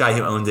the last guy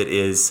who owned it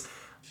is,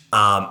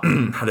 how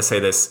to say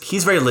this?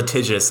 He's very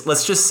litigious.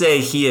 Let's just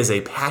say he is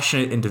a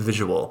passionate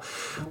individual,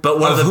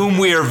 but of whom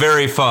we are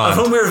very fond.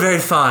 Of whom we are very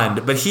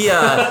fond. But he,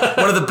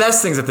 one of the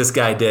best things that this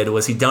guy did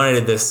was he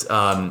donated this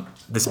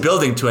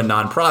building to a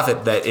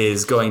nonprofit that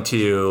is going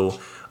to,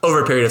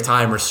 over a period of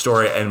time,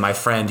 restore it. And my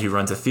friend who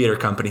runs a theater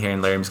company here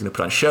in Laramie is going to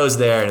put on shows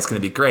there, and it's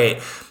going to be great.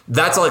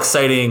 That's all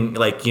exciting,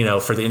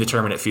 for the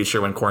indeterminate future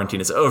when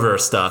quarantine is over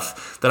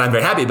stuff that I'm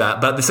very happy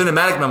about. But the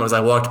cinematic moment was I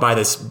walked by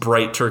this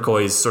bright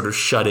turquoise sort of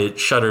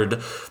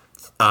shuttered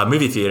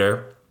movie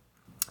theater,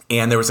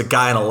 and there was a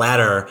guy on a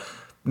ladder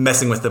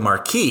messing with the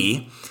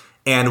marquee.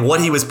 And what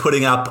he was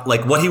putting up,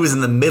 what he was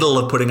in the middle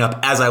of putting up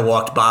as I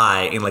walked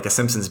by in a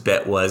Simpsons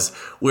bit was,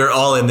 we're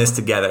all in this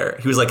together.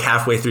 He was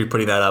halfway through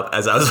putting that up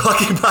as I was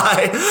walking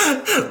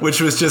by, which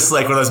was just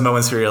one of those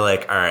moments where you're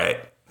like, all right,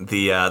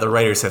 the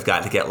writers have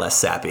got to get less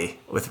sappy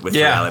with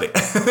reality.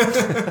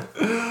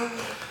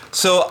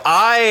 So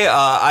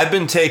I've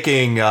been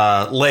taking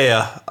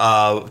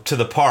Leia to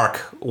the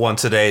park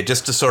once a day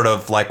just to sort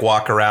of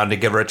walk around and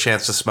give her a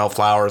chance to smell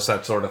flowers,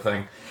 that sort of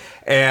thing.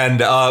 And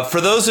for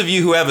those of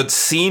you who haven't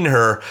seen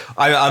her,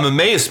 I'm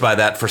amazed by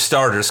that, for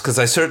starters, because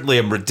I certainly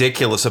am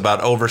ridiculous about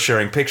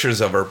oversharing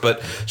pictures of her.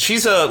 But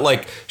she's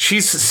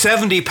she's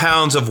 70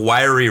 pounds of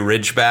wiry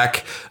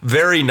Ridgeback,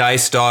 very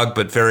nice dog,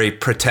 but very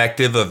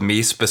protective of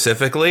me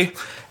specifically.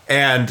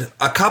 And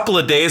a couple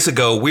of days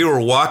ago, we were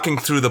walking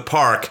through the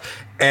park,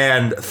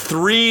 and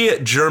 3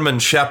 German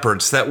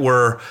Shepherds that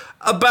were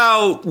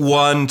about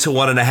 1 to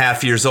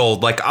 1.5 years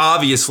old,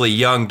 obviously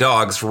young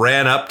dogs,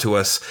 ran up to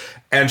us.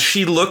 and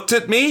she looked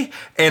at me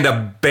and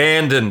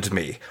abandoned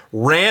me,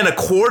 ran a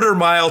quarter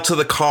mile to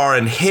the car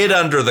and hid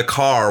under the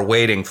car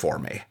waiting for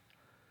me.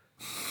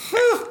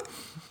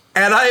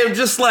 And I am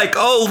just like,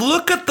 oh,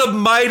 look at the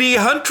mighty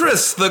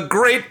huntress, the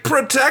great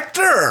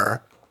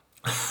protector.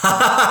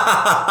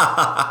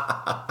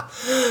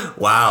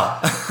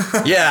 Wow.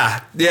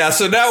 Yeah.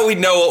 So now we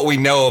know what we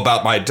know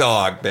about my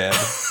dog, man.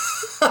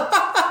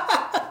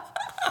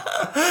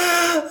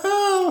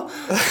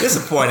 Oh,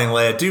 disappointing,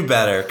 Leia. Do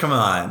better. Come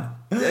on.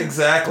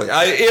 Exactly.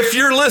 If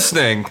you're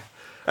listening,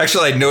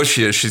 actually, I know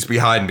she is. She's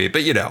behind me,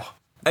 but you know.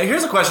 Hey,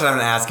 here's a question I'm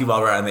going to ask you while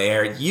we're on the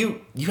air.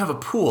 You have a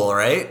pool,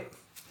 right?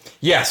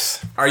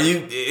 Yes. Are you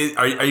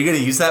going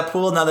to use that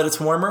pool now that it's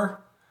warmer?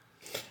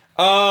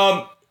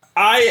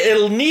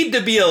 It'll need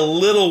to be a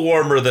little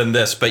warmer than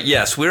this, but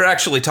yes, we're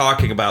actually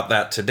talking about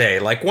that today.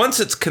 Like once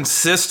it's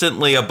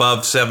consistently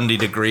above 70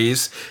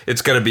 degrees,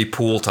 it's going to be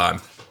pool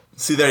time.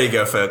 See, there you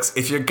go, folks.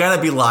 If you're going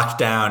to be locked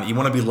down, you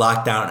want to be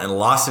locked down in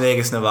Las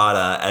Vegas,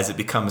 Nevada as it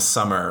becomes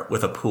summer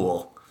with a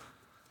pool.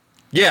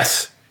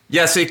 Yes,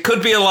 it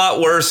could be a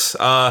lot worse.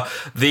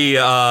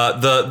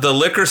 The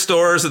liquor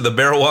stores and the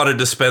marijuana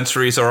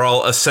dispensaries are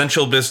all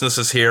essential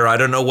businesses here. I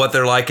don't know what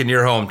they're like in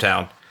your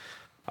hometown.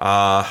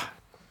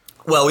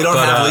 Well, we don't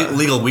have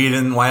legal weed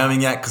in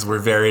Wyoming yet because we're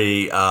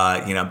very,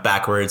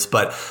 backwards.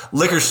 But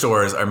liquor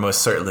stores are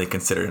most certainly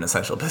considered an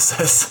essential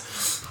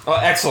business. Oh,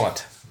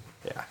 excellent.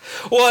 Yeah.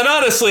 Well, and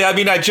honestly, I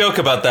mean, I joke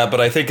about that, but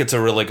I think it's a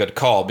really good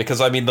call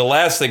because, I mean, the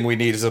last thing we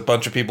need is a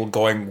bunch of people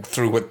going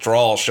through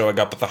withdrawal showing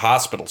up at the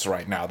hospitals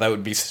right now. That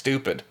would be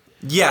stupid.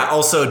 Yeah.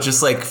 Also,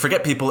 just like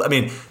forget people. I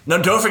mean,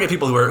 no, don't forget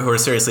people who are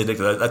seriously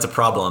addicted. That's a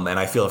problem, and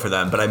I feel for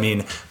them. But I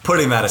mean,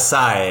 putting that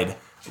aside,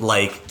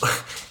 like,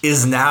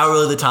 is now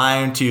really the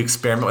time to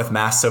experiment with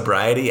mass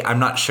sobriety? I'm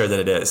not sure that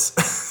it is.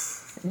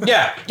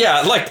 Yeah,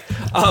 like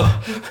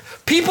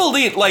people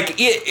need like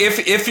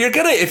if you're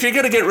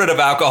gonna get rid of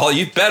alcohol,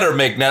 you better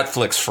make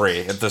Netflix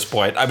free at this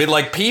point. I mean,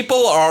 like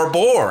people are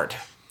bored.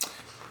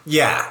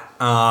 Yeah,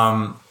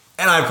 and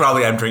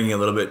I'm drinking a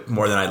little bit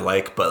more than I'd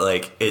like, but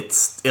like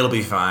it'll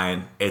be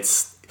fine.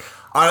 It's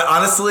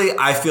honestly,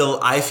 I feel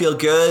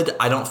good.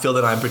 I don't feel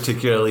that I'm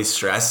particularly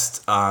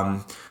stressed.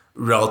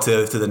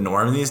 Relative to the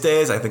norm these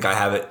days, I think I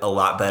have it a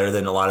lot better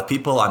than a lot of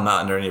people. I'm not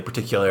under any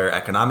particular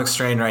economic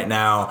strain right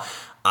now.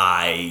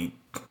 My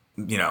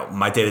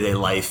day-to-day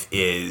life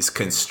is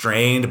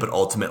constrained, but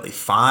ultimately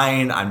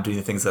fine. I'm doing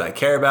the things that I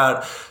care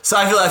about. So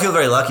I feel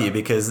very lucky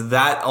because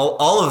that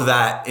all of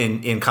that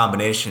in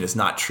combination is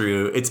not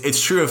true.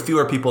 It's true of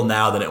fewer people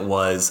now than it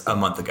was a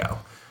month ago,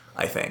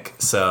 I think.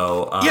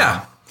 So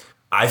yeah,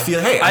 I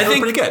feel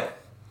pretty good.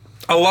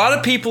 A lot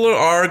of people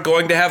are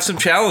going to have some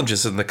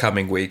challenges in the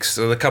coming weeks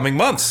or the coming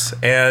months.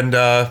 And,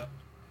 I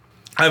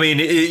mean,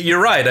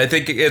 you're right. I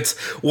think it's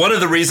one of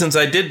the reasons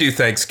I did do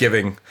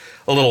Thanksgiving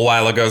a little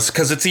while ago is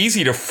because it's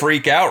easy to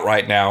freak out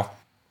right now.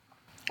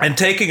 And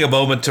taking a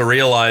moment to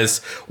realize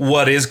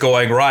what is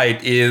going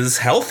right is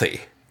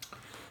healthy.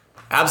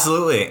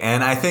 Absolutely.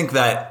 And I think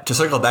that to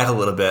circle back a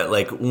little bit,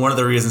 like one of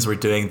the reasons we're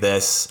doing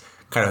this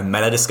kind of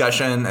meta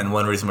discussion and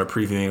one reason we're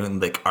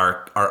previewing like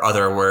our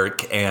other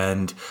work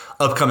and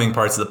upcoming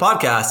parts of the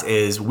podcast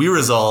is we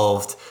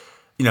resolved,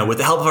 with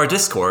the help of our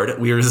Discord,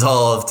 we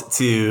resolved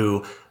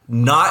to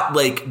not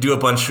like do a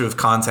bunch of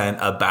content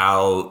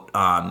about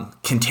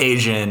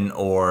contagion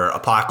or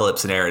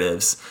apocalypse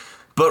narratives,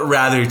 but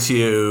rather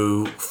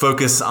to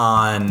focus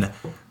on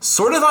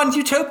sort of on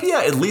utopia,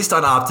 at least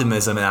on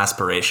optimism and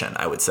aspiration,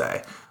 I would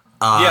say.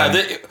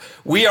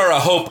 We are a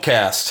hope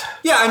cast.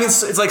 Yeah, I mean,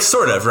 it's like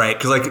sort of, right?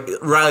 Because like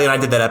Riley and I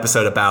did that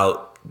episode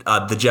about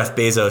the Jeff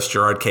Bezos,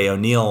 Gerard K.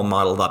 O'Neill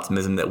model of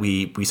optimism that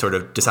we sort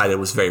of decided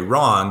was very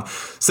wrong.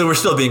 So we're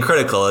still being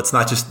critical. It's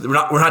not just we're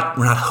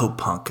not hope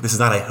punk. This is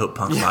not a hope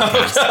punk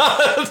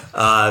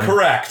podcast.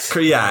 Correct.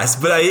 Yes,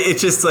 but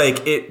it's just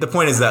like the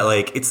point is that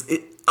like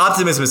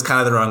optimism is kind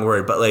of the wrong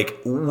word, but like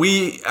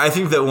I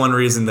think that one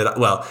reason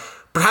that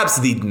perhaps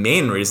the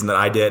main reason that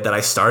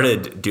I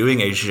started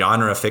doing a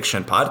genre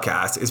fiction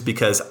podcast is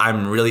because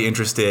I'm really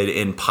interested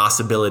in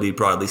possibility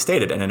broadly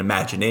stated and in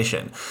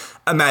imagination.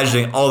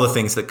 Imagining all the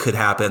things that could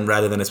happen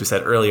rather than, as we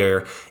said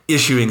earlier,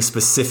 issuing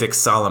specific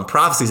solemn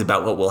prophecies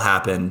about what will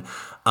happen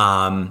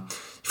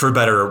for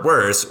better or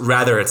worse.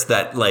 Rather, it's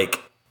that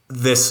like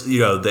this,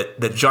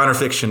 that genre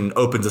fiction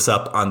opens us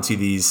up onto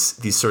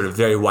these sort of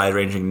very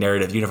wide-ranging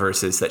narrative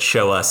universes that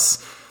show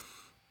us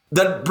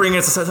that bring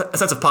us a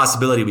sense of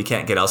possibility we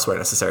can't get elsewhere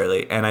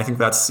necessarily. And I think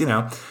that's,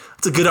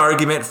 it's a good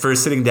argument for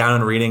sitting down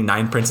and reading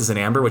Nine Princes in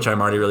Amber, which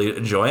I'm already really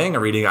enjoying,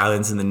 or reading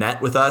Islands in the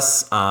Net with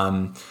us.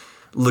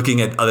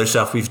 Looking at other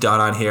stuff we've done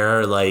on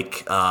here,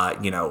 like,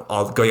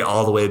 going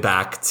all the way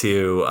back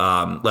to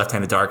Left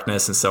Hand of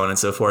Darkness and so on and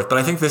so forth. But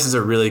I think this is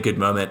a really good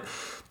moment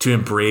to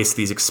embrace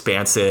these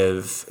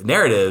expansive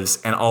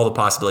narratives and all the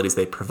possibilities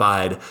they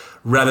provide,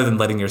 rather than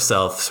letting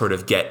yourself sort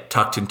of get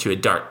tucked into a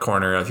dark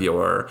corner of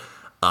your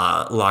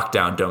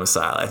lockdown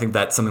domicile. I think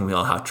that's something we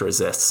all have to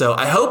resist. So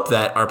I hope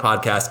that our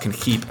podcast can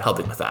keep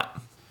helping with that.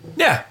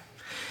 Yeah.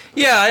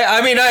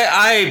 I mean,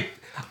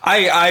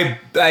 I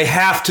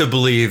have to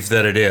believe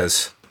that it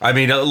is. I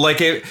mean,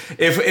 like,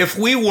 if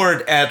we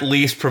weren't at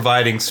least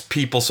providing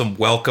people some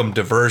welcome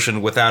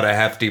diversion without a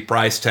hefty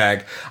price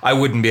tag, I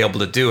wouldn't be able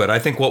to do it. I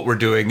think what we're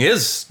doing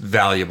is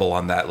valuable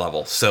on that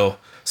level. So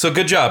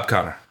good job,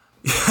 Connor.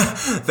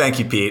 Thank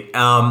you, Pete.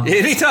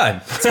 Anytime.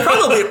 It's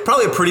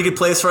probably a pretty good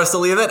place for us to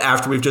leave it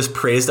after we've just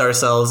praised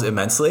ourselves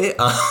immensely.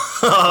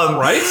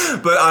 Right?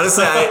 But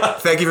honestly, I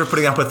thank you for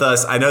putting up with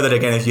us. I know that,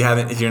 again, if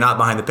you're not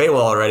behind the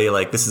paywall already,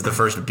 like, this is the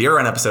first Beer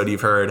Run episode you've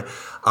heard.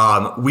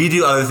 We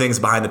do other things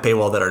behind the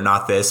paywall that are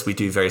not this. We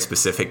do very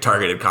specific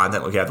targeted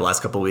content like we had the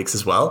last couple of weeks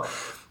as well.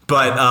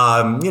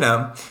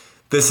 But,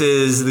 this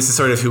is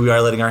sort of who we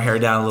are, letting our hair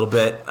down a little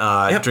bit,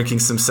 drinking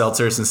some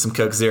seltzers and some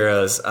Coke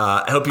Zeros.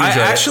 I hope you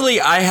enjoy it.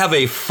 Actually, I have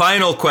a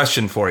final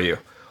question for you.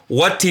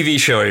 What TV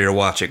show are you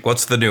watching?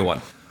 What's the new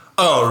one?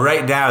 Oh,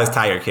 right now is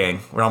Tiger King.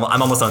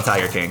 I'm almost on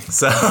Tiger King.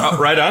 So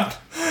right on.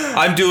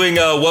 I'm doing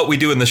What We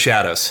Do in the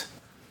Shadows.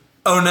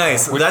 Oh,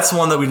 nice. That's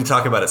one that we can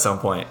talk about at some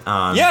point.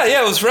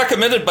 Yeah, it was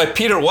recommended by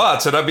Peter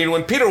Watts. And I mean,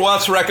 when Peter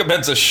Watts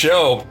recommends a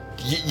show,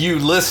 you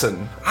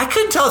listen. I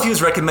couldn't tell if he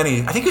was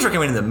recommending, I think he was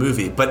recommending the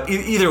movie, but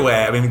either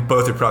way, I mean,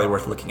 both are probably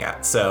worth looking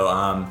at.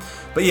 So,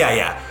 but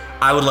yeah,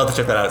 I would love to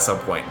check that out at some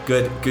point.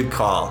 Good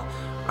call.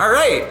 All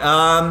right,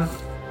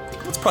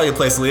 that's probably a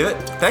place to leave it.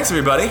 Thanks,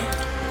 everybody.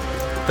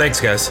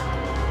 Thanks, guys.